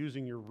or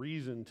using your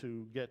reason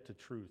to get to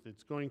truth.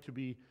 It's going to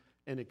be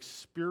an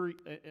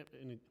experience.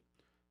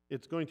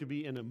 It's going to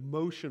be an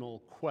emotional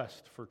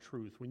quest for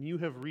truth. When you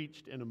have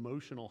reached an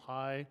emotional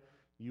high,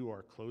 you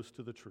are close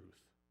to the truth.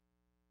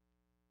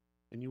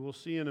 And you will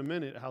see in a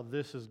minute how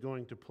this is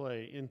going to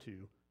play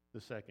into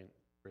the Second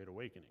Great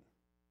Awakening.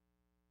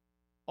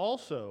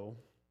 Also,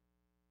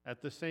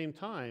 at the same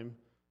time,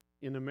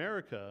 in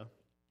America,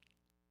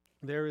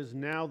 there is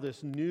now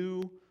this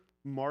new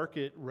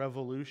market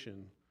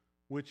revolution,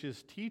 which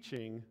is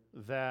teaching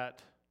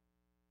that,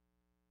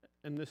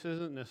 and this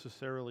isn't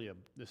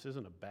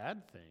a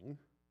bad thing,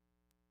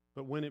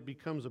 but when it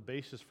becomes a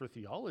basis for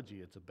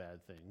theology, it's a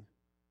bad thing.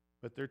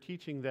 But they're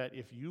teaching that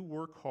if you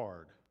work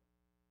hard,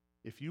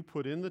 if you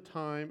put in the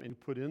time and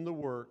put in the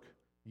work,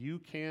 you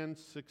can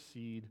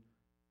succeed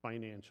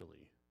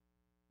financially.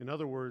 In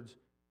other words,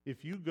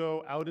 if you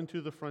go out into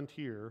the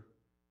frontier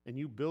and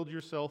you build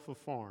yourself a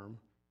farm,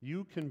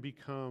 you can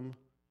become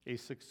a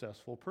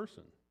successful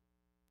person,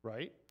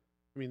 right?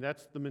 I mean,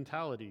 that's the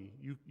mentality.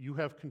 You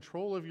have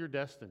control of your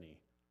destiny.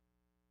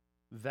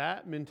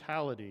 That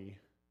mentality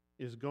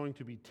is going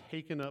to be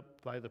taken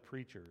up by the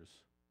preachers,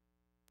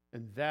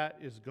 and that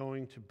is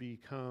going to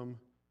become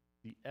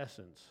the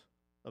essence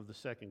of the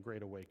Second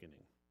Great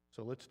Awakening.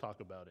 So let's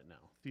talk about it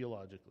now,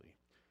 theologically.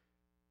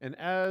 And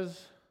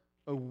as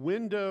a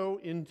window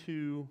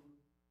into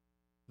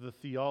the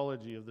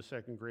theology of the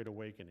Second Great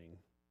Awakening,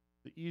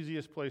 the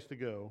easiest place to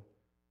go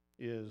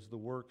is the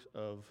works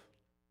of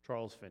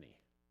Charles Finney,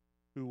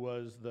 who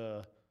was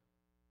the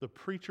the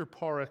preacher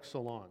par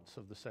excellence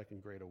of the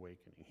Second Great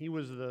Awakening. He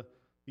was the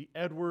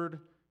Edward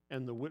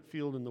and the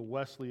Whitefield and the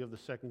Wesley of the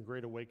Second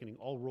Great Awakening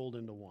all rolled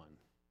into one.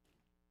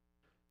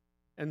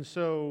 And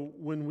so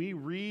when we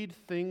read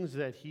things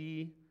that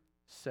he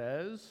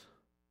says,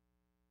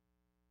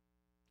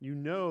 you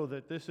know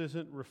that this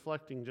isn't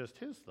reflecting just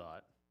his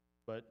thought,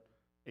 but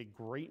a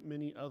great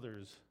many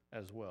others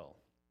as well.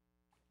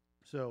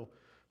 So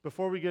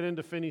before we get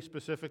into Finney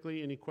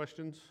specifically, any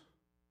questions?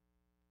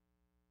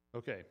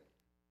 Okay.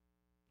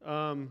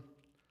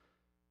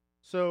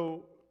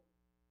 So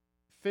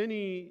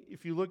Finney,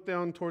 if you look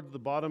down towards the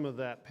bottom of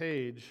that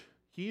page,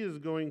 he is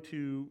going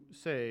to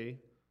say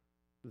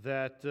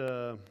that,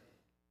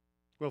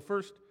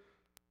 first,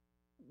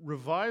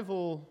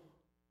 revival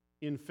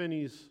in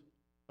Finney's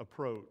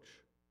approach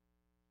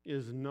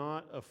is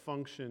not a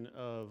function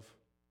of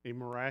a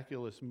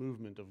miraculous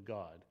movement of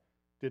God.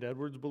 Did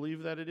Edwards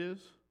believe that it is?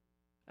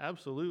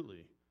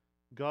 Absolutely.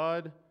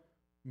 God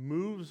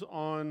moves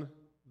on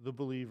the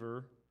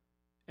believer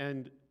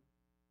and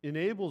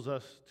enables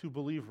us to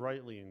believe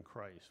rightly in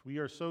Christ. We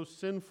are so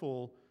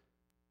sinful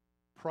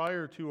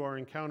prior to our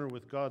encounter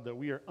with God that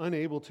we are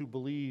unable to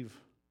believe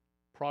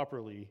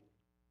properly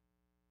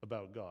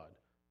about God.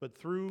 But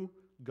through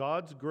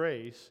God's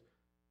grace,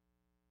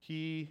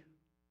 he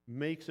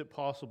makes it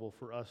possible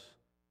for us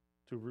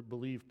to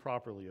believe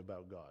properly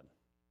about God.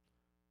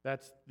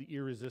 That's the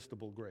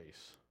irresistible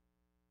grace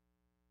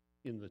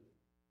in the,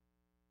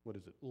 what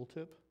is it,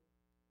 Ultip?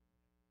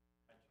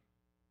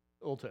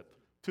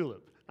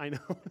 Tulip, I know.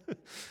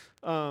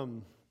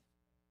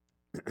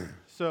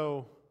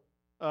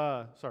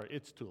 Sorry,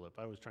 it's tulip.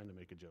 I was trying to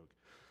make a joke.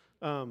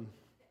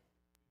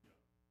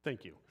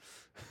 Thank you.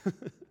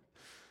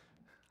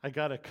 I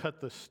got to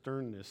cut the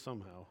sternness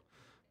somehow.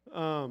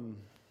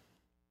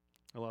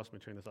 I lost my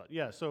train of thought.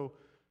 Yeah, so,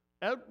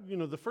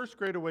 the First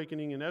Great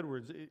Awakening in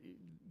Edwards,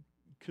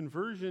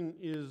 conversion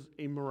is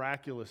a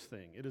miraculous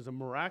thing. It is a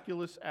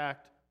miraculous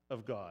act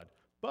of God.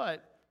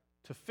 But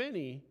to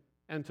Finney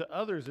and to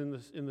others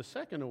in the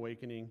Second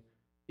Awakening,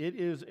 it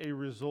is a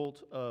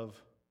result of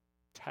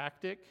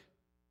tactic,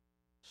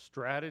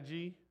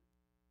 strategy,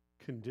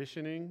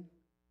 conditioning,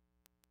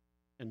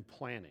 and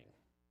planning.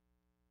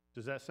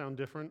 Does that sound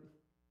different?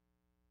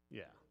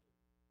 Yeah,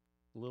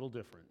 a little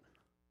different.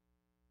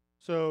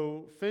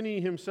 So Finney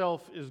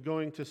himself is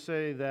going to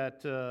say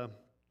that,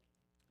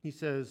 he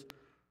says,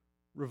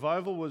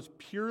 revival was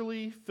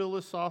purely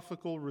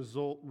philosophical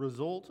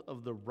result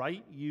of the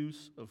right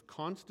use of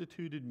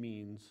constituted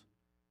means,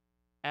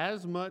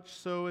 as much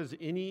so as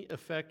any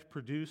effect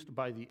produced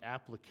by the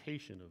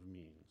application of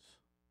means.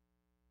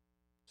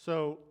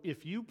 So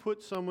if you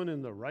put someone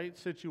in the right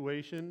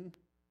situation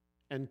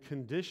and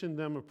condition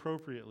them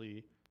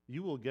appropriately,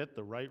 you will get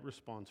the right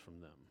response from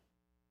them.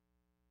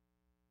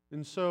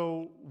 And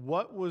so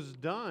what was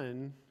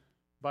done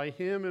by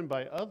him and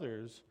by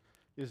others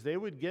is they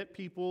would get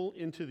people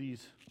into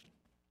these,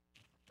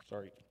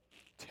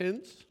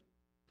 tents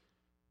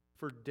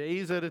for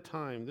days at a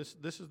time.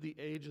 This is the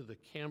age of the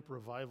camp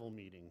revival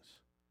meetings.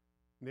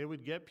 And they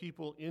would get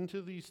people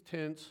into these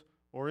tents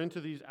or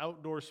into these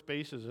outdoor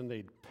spaces, and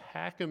they'd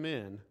pack them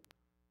in.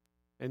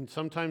 And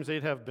sometimes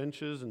they'd have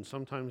benches, and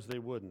sometimes they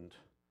wouldn't.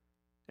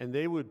 And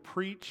they would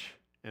preach,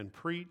 and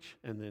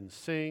then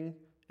sing,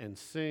 and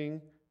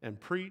sing, and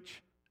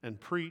preach, and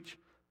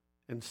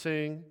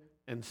sing,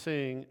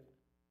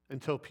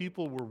 until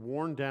people were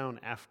worn down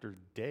after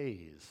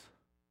days.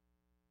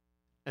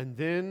 And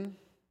then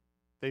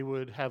they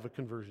would have a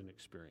conversion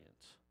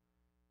experience.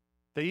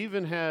 They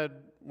even had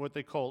what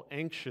they call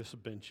anxious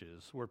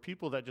benches, where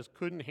people that just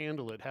couldn't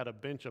handle it had a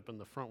bench up in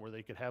the front where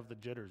they could have the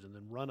jitters and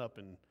then run up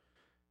and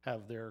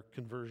have their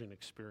conversion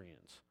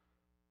experience.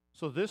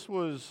 So this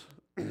was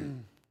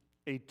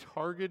a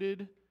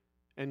targeted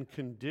and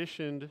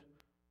conditioned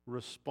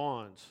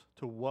response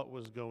to what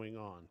was going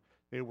on.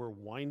 They were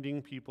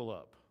winding people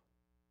up,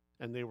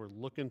 and they were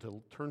looking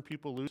to turn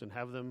people loose and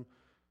have them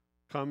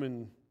come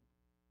and,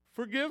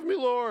 forgive me,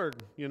 Lord,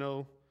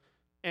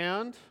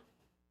 and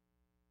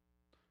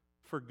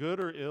for good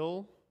or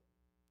ill,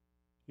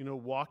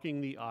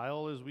 walking the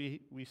aisle, as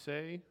we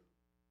say,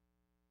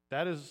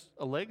 that is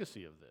a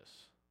legacy of this.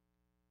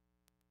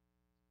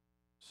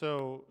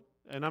 So,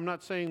 and I'm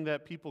not saying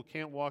that people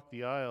can't walk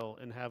the aisle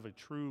and have a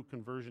true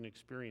conversion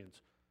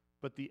experience,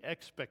 but the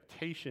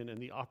expectation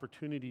and the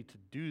opportunity to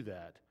do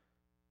that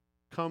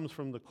comes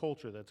from the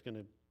culture that's going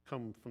to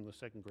come from the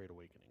Second Great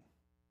Awakening.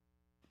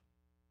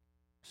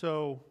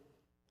 So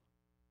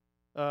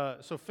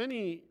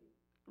Finney,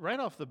 right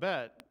off the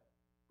bat,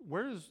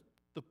 where's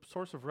the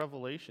source of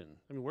revelation?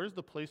 I mean, where's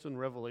the place in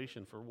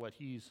Revelation for what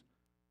he's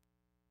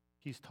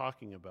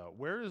talking about?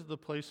 Where is the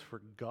place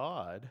for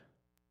God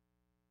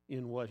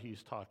in what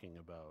he's talking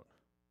about?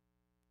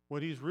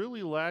 What he's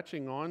really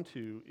latching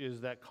onto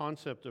is that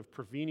concept of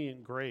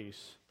prevenient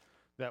grace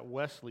that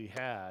Wesley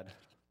had,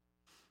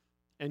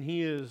 and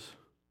he is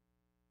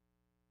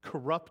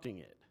corrupting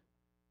it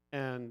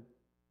and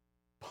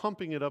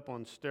pumping it up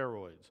on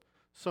steroids.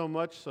 So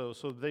much so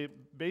they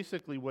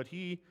basically, what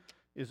he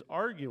is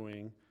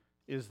arguing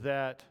is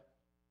that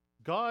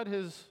God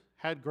has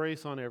had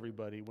grace on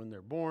everybody when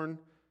they're born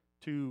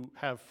to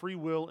have free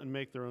will and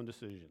make their own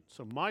decisions.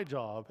 So my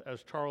job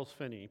as Charles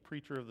Finney,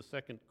 preacher of the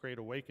Second Great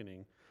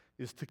Awakening,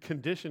 is to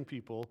condition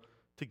people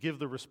to give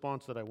the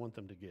response that I want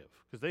them to give.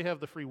 Because they have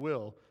the free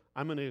will,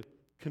 I'm going to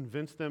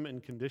convince them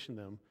and condition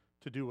them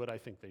to do what I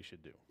think they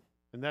should do.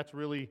 And that's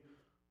really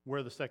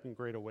where the Second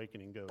Great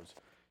Awakening goes.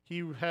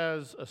 He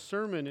has a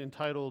sermon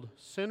entitled,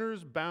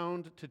 Sinners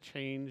Bound to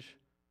Change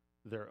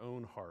Their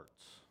Own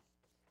Hearts.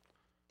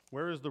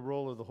 Where is the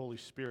role of the Holy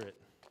Spirit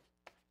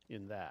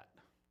in that?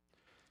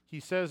 He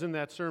says in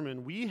that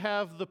sermon, we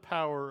have the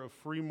power of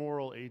free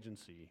moral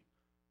agency.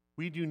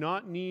 We do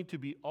not need to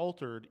be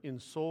altered in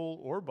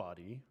soul or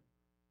body.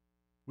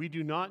 We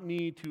do not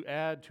need to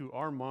add to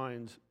our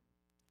minds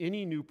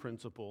any new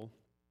principle.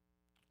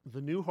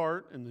 The new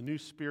heart and the new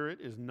spirit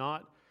is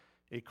not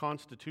a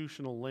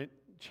constitutional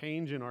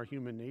change in our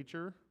human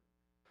nature.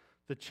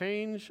 The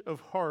change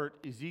of heart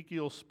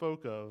Ezekiel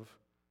spoke of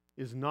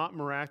is not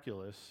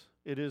miraculous.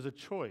 It is a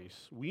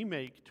choice we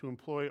make to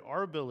employ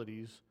our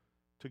abilities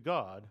to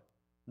God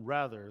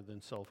rather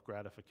than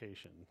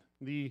self-gratification.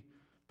 The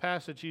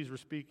passage he's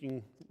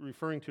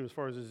referring to as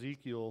far as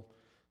Ezekiel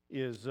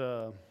is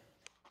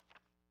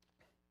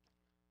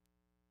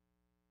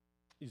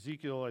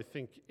Ezekiel, I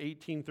think,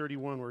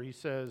 18:31, where he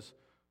says,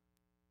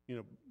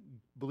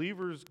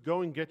 believers,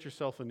 go and get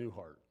yourself a new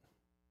heart.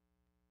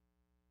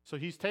 So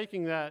he's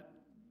taking that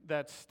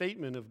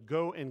statement of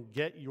go and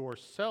get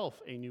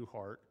yourself a new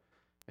heart,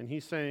 and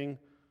he's saying,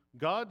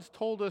 God's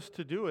told us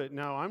to do it.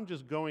 Now I'm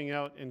just going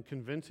out and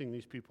convincing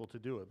these people to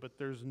do it. But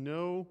there's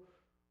no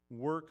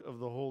work of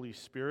the Holy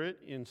Spirit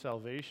in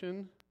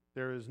salvation.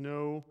 There is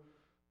no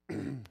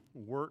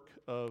work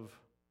of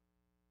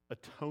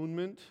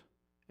atonement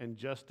and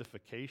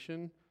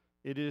justification.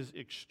 It is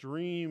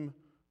extreme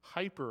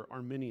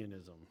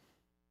hyper-Arminianism.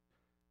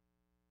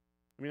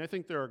 I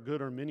think there are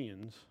good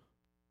Arminians,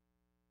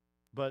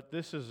 but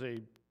this is a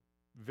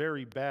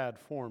very bad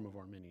form of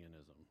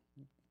Arminianism.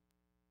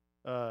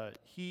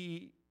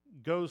 He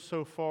goes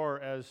so far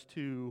as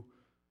to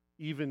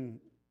even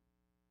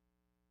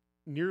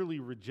nearly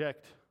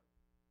reject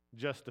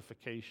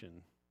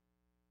justification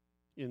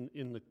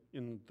in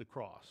the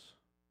cross.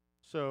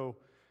 So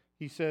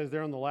he says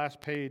there on the last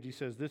page, he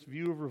says, this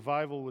view of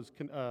revival was,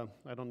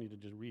 I don't need to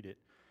just read it.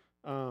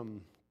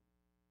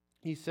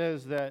 He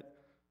says that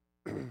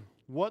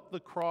what the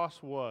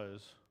cross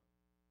was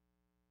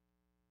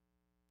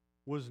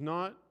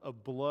not a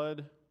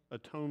blood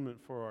atonement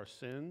for our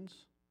sins,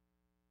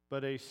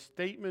 but a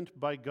statement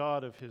by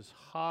God of his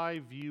high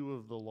view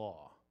of the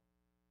law.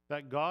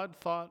 That God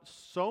thought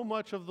so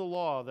much of the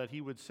law that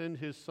he would send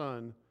his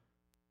son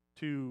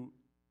to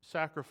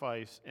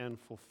sacrifice and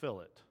fulfill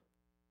it.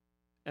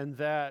 And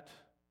that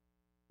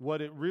what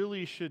it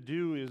really should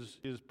do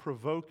is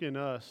provoke in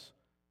us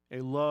a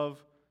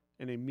love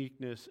and a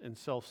meekness and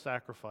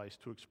self-sacrifice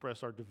to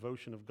express our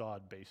devotion of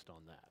God based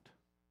on that.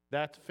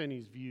 That's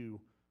Finney's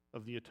view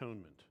of the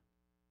atonement.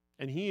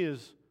 And he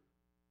is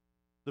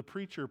the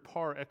preacher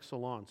par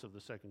excellence of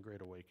the Second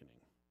Great Awakening.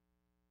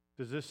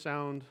 Does this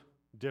sound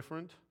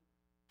different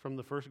from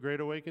the First Great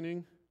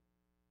Awakening?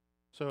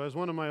 So as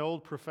one of my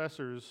old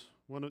professors,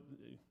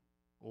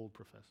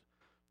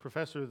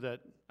 professor that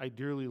I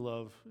dearly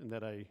love and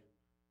that I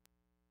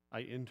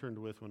interned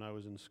with when I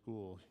was in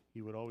school,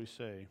 he would always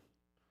say,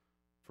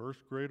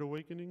 First Great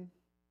Awakening,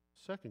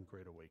 Second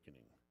Great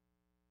Awakening,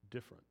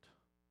 different.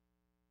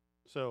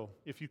 So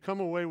if you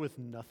come away with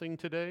nothing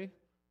today,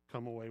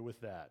 come away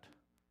with that.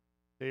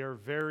 They are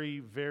very,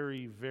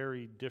 very,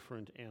 very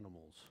different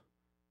animals.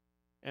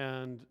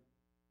 And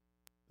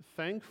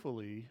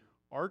thankfully,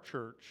 our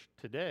church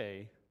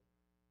today,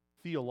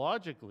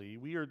 theologically,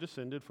 we are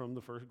descended from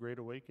the First Great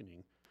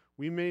Awakening.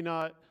 We may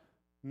not,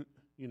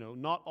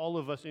 not all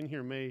of us in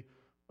here may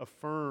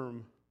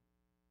affirm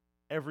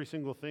every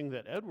single thing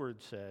that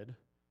Edwards said,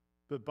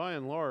 but by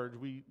and large,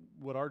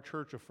 what our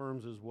church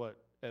affirms is what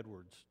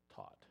Edwards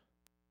taught.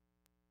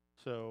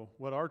 So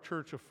what our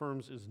church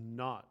affirms is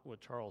not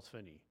what Charles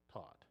Finney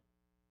taught.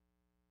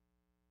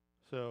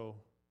 So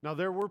now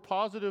there were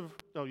positive,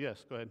 oh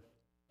yes, go ahead.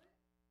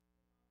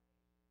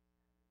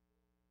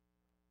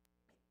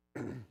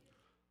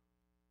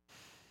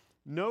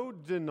 No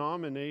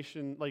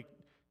denomination,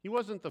 he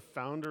wasn't the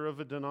founder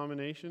of a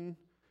denomination.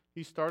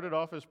 He started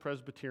off as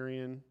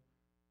Presbyterian,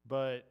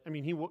 but,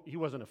 he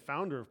wasn't a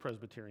founder of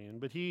Presbyterian,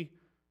 but he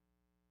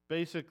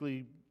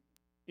basically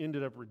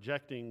ended up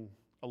rejecting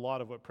a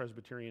lot of what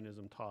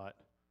Presbyterianism taught.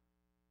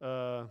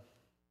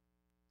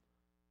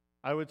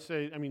 I would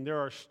say, there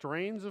are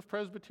strains of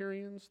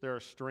Presbyterians, there are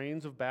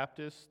strains of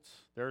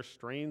Baptists, there are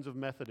strains of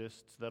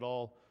Methodists that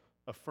all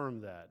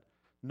affirm that.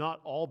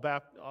 Not all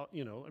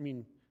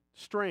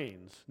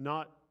strains,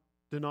 not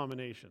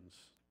denominations.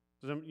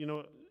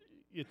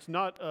 It's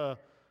not a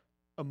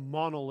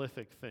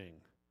monolithic thing.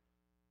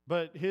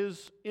 But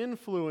his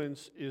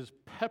influence is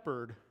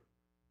peppered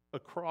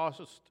across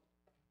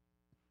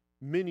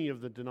many of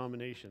the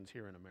denominations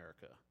here in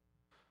America.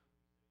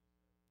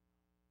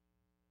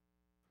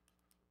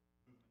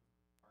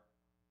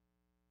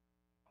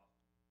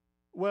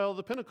 Well,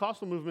 the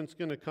Pentecostal movement's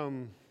going to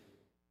come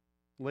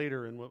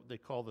later in what they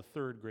call the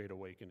Third Great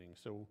Awakening.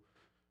 So,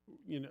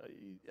 you know,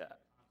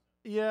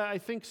 yeah, I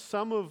think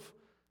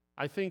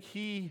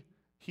he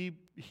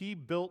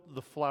built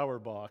the flower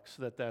box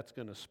that's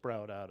going to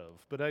sprout out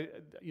of. But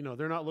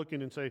they're not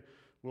looking and say,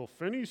 well,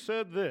 Finney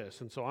said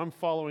this, and so I'm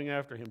following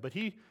after him. But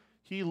he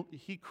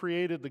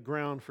created the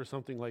ground for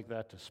something like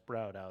that to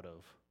sprout out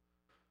of.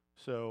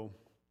 So,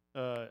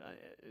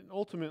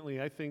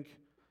 ultimately, I think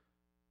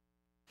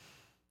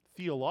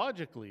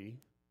theologically,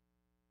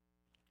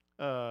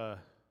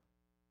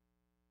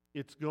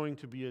 it's going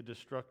to be a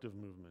destructive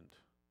movement.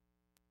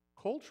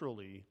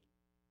 Culturally,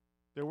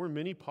 there were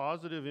many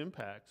positive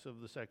impacts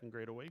of the Second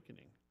Great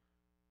Awakening.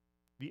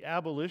 The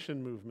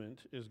abolition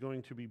movement is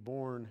going to be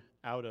born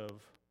out of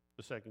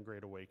the Second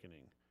Great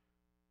Awakening.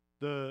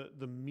 The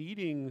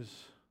meetings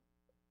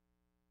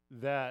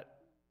that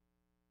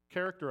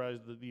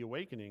characterized the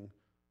awakening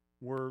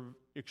were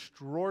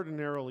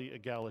extraordinarily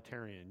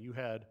egalitarian. You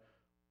had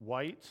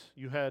whites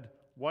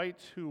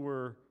who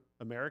were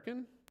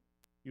American,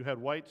 you had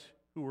whites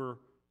who were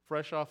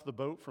fresh off the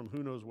boat from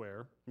who knows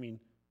where. I mean,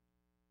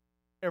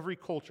 every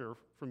culture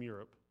from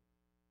Europe.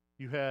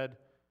 You had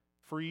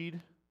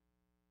freed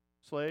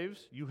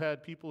slaves, you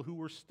had people who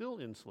were still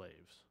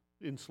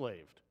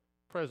enslaved,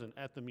 present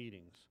at the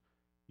meetings.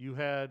 You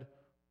had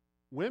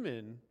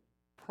women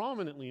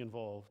prominently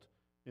involved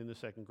in the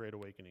Second Great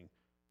Awakening.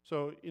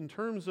 So in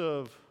terms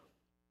of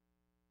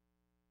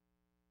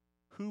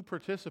who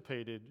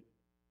participated,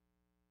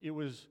 it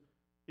was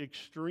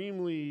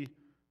extremely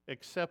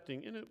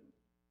accepting in a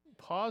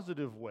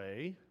positive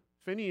way.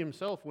 Finney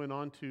himself went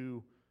on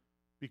to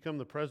become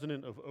the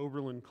president of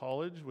Oberlin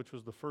College, which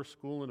was the first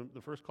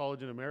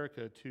college in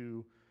America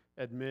to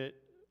admit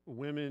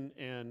women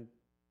and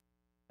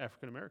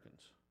African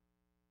Americans.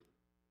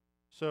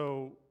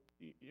 So,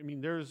 I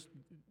mean,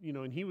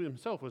 and he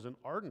himself was an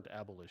ardent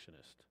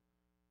abolitionist.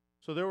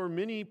 So there were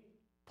many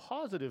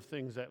positive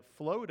things that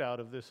flowed out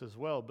of this as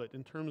well, but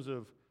in terms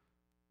of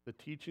the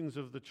teachings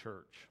of the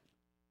church,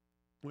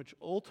 which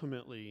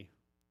ultimately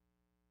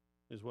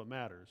is what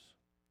matters,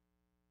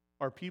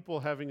 are people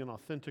having an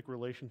authentic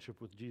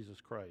relationship with Jesus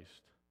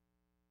Christ.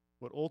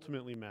 What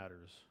ultimately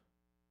matters,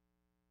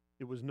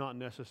 it was not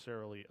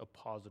necessarily a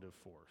positive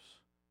force.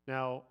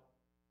 Now,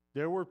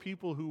 there were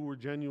people who were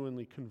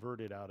genuinely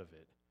converted out of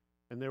it,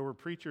 and there were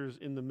preachers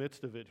in the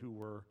midst of it who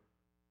were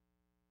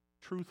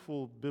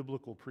truthful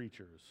biblical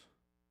preachers.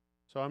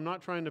 So I'm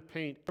not trying to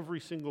paint every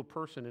single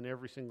person and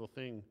every single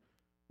thing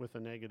with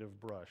a negative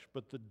brush,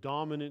 but the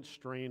dominant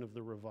strain of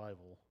the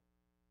revival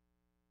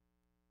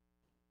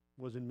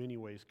was in many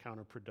ways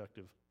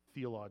counterproductive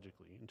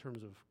theologically in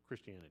terms of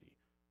Christianity.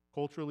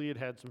 Culturally, it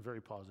had some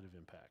very positive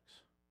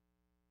impacts.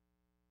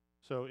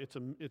 So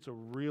it's a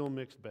real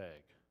mixed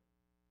bag.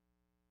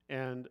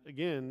 And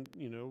again,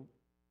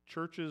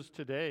 churches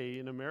today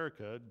in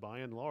America, by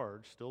and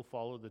large, still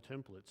follow the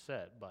template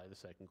set by the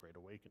Second Great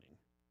Awakening.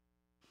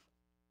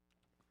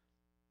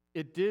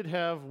 It did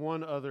have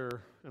one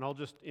other, and I'll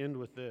just end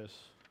with this,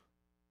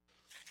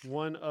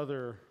 one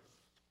other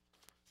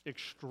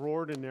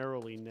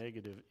extraordinarily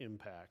negative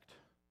impact.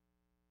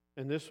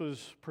 And this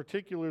was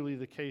particularly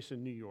the case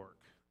in New York.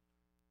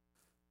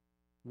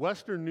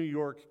 Western New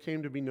York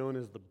came to be known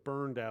as the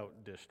burned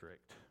out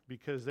district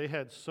because they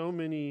had so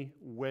many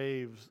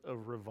waves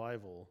of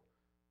revival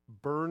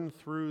burn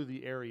through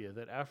the area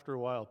that after a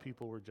while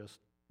people were just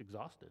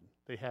exhausted.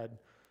 They had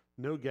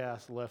no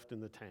gas left in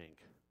the tank.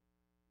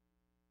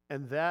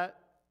 And that,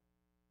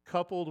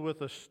 coupled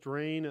with a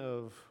strain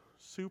of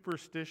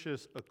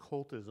superstitious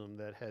occultism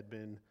that had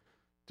been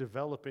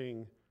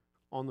developing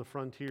on the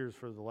frontiers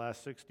for the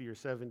last 60 or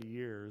 70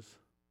 years,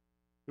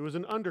 it was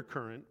an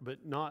undercurrent,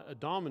 but not a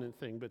dominant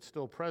thing, but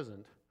still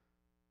present.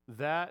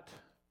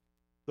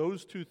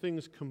 Those two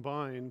things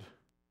combined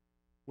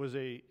was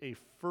a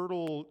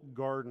fertile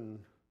garden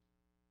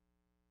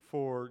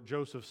for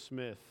Joseph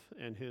Smith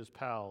and his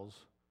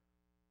pals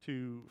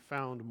to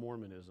found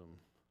Mormonism.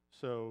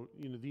 So,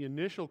 the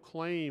initial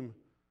claim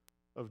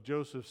of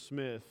Joseph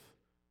Smith,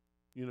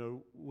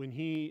 when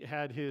he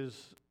had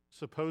his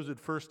supposed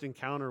first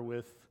encounter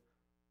with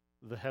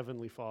the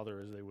Heavenly Father,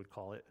 as they would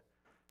call it,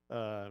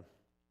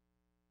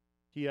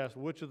 he asked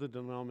which of the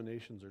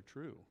denominations are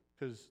true,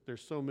 because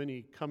there's so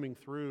many coming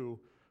through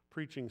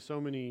preaching so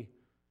many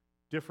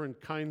different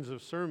kinds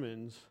of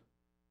sermons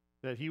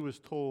that he was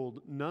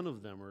told none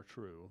of them are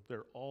true.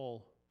 They're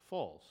all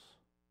false.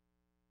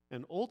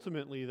 And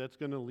ultimately, that's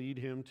going to lead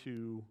him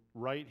to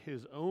write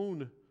his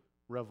own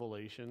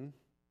revelation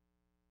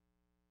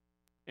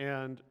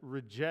and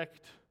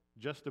reject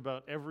just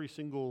about every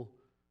single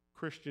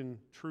Christian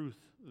truth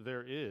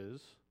there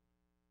is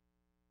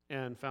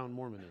and found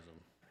Mormonism,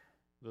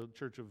 the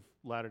Church of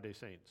Latter-day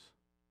Saints.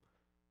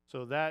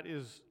 So that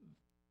is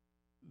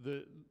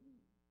the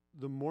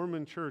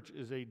Mormon Church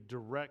is a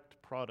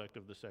direct product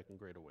of the Second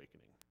Great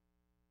Awakening.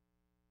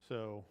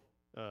 So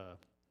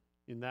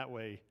in that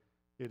way,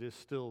 it is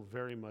still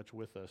very much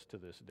with us to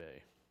this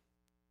day.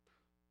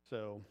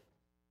 So,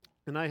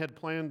 and I had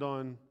planned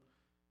on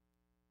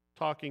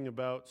talking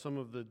about some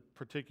of the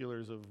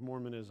particulars of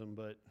Mormonism,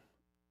 but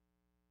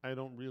I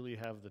don't really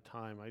have the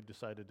time. I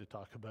decided to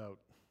talk about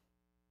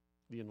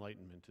the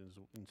Enlightenment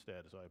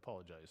instead, so I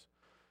apologize.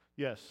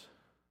 Yes.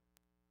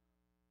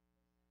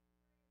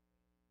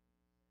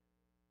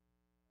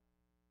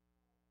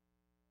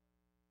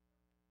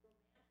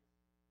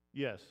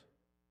 Yes.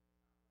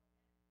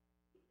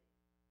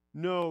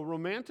 No,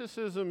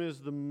 Romanticism is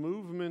the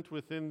movement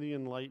within the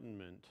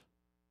Enlightenment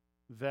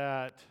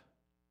that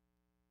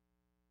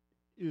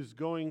is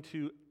going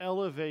to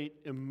elevate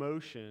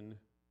emotion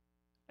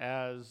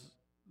as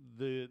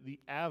the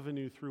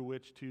avenue through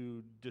which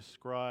to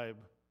describe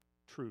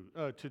truth,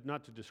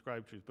 not to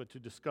describe truth, but to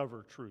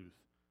discover truth.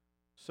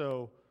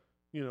 So,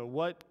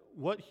 what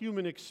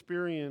human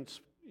experience,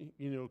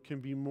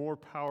 can be more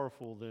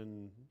powerful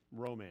than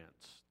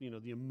romance?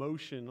 The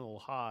emotional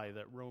high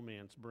that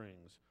romance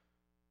brings.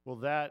 Well,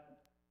 that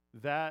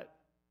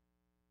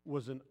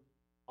was an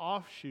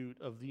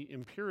offshoot of the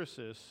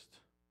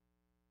empiricist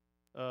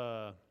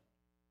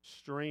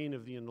strain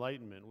of the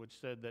Enlightenment, which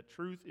said that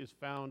truth is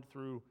found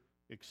through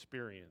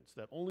experience,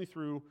 that only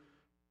through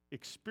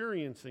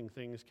experiencing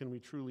things can we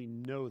truly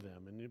know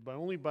them, and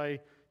only by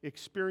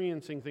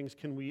experiencing things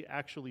can we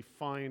actually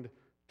find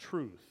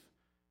truth.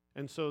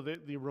 And so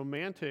the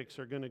Romantics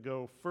are going to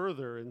go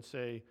further and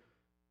say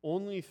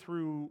only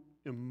through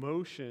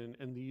emotion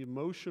and the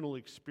emotional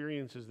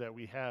experiences that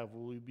we have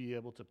will we be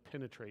able to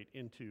penetrate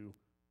into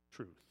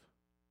truth.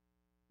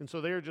 And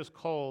so they are just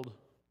called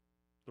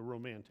the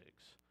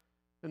Romantics.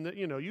 And that,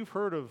 you've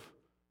heard of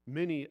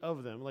many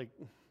of them, like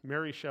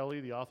Mary Shelley,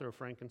 the author of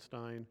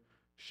Frankenstein,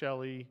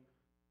 Shelley,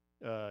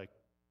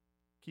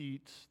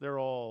 Keats, they're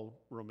all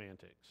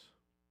Romantics.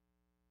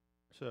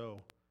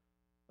 So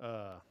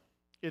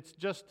it's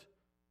just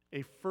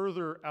a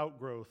further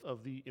outgrowth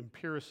of the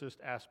empiricist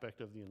aspect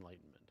of the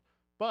Enlightenment.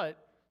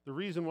 But the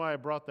reason why I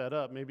brought that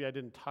up, maybe I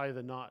didn't tie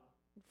the knot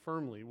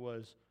firmly,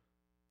 was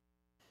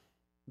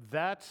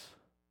that's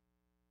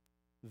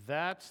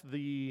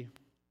the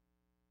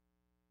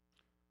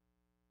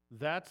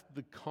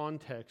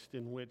context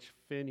in which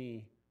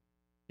Finney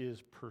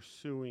is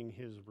pursuing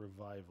his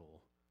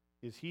revival.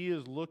 Is he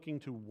is looking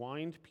to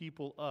wind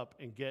people up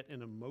and get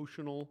an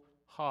emotional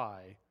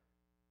high,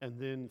 and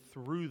then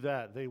through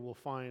that they will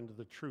find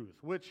the truth,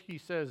 which he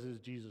says is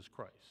Jesus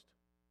Christ.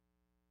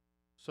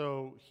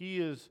 So he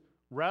is,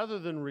 rather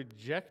than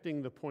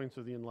rejecting the points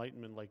of the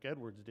Enlightenment like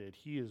Edwards did,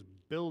 he is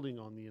building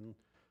on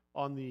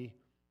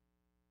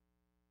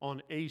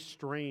a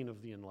strain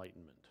of the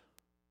Enlightenment.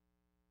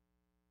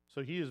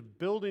 So he is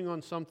building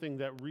on something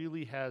that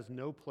really has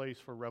no place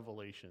for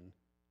revelation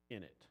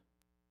in it.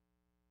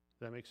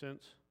 Does that make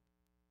sense?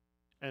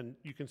 And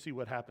you can see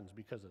what happens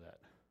because of that.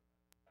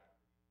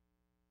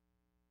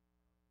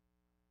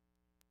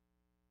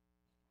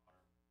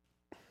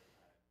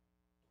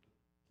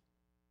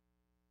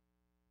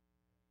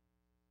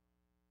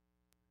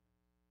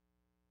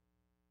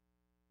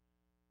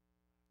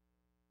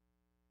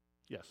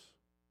 Yes.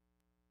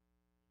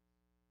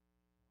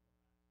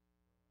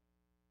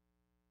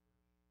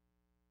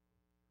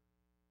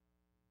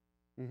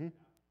 Mm-hmm.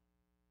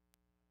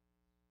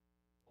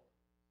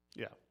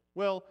 Yeah.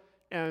 Well,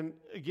 and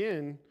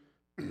again,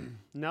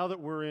 now that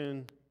we're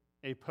in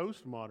a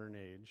postmodern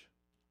age,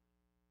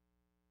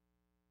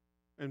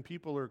 and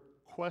people are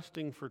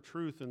questing for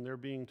truth, and they're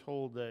being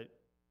told that,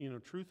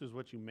 truth is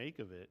what you make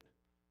of it.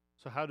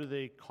 So how do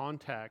they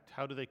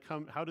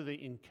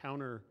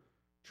encounter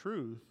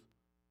truth?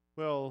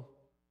 Well,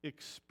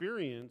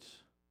 experience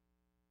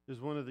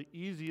is one of the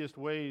easiest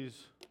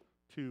ways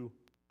to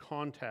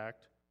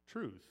contact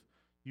truth.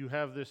 You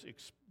have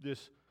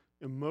this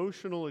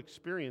emotional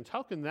experience.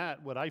 How can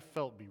what I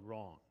felt be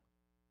wrong?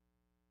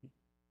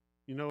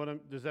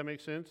 Does that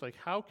make sense? Like,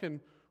 how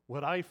can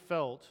what I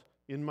felt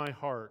in my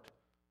heart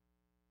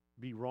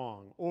be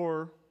wrong?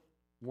 Or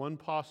one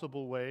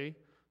possible way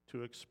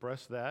to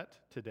express that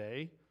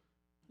today,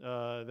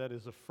 that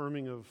is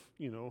affirming of,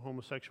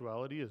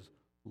 homosexuality, is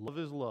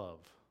love.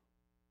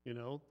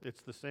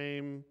 It's the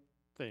same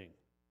thing.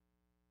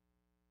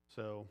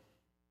 So,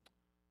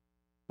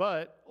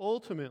 but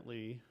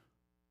ultimately,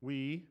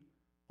 we,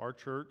 our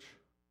church,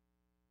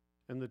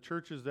 and the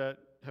churches that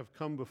have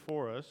come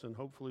before us, and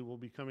hopefully will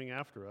be coming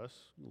after us,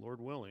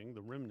 Lord willing,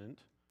 the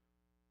remnant,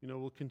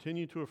 will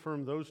continue to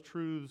affirm those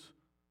truths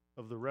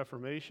of the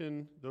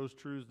Reformation, those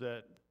truths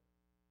that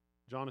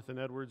Jonathan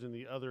Edwards and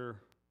the other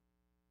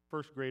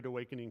First Great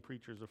Awakening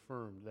preachers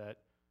affirmed, that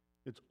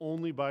it's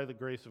only by the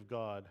grace of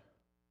God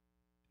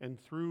and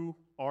through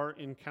our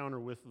encounter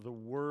with the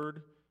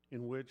Word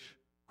in which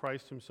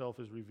Christ himself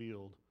is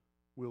revealed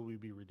will we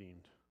be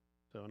redeemed.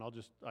 So, and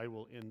I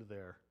will end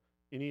there.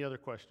 Any other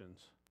questions?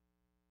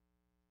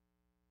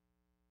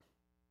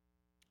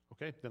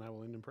 Okay, then I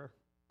will end in prayer.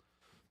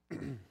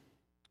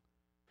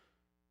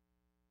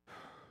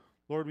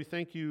 Lord, we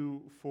thank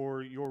you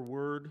for your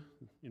word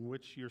in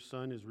which your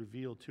Son is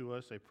revealed to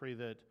us. I pray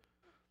that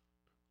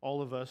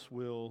all of us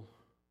will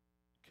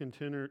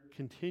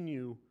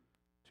continue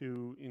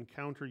to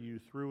encounter you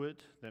through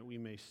it, that we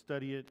may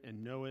study it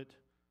and know it,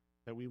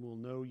 that we will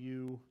know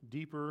you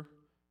deeper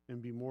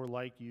and be more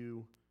like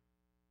you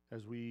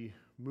as we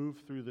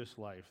move through this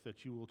life,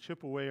 that you will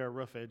chip away our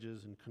rough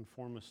edges and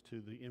conform us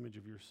to the image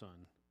of your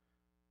Son.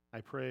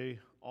 I pray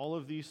all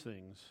of these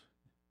things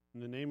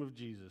in the name of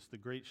Jesus, the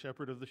great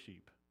shepherd of the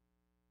sheep.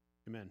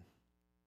 Amen.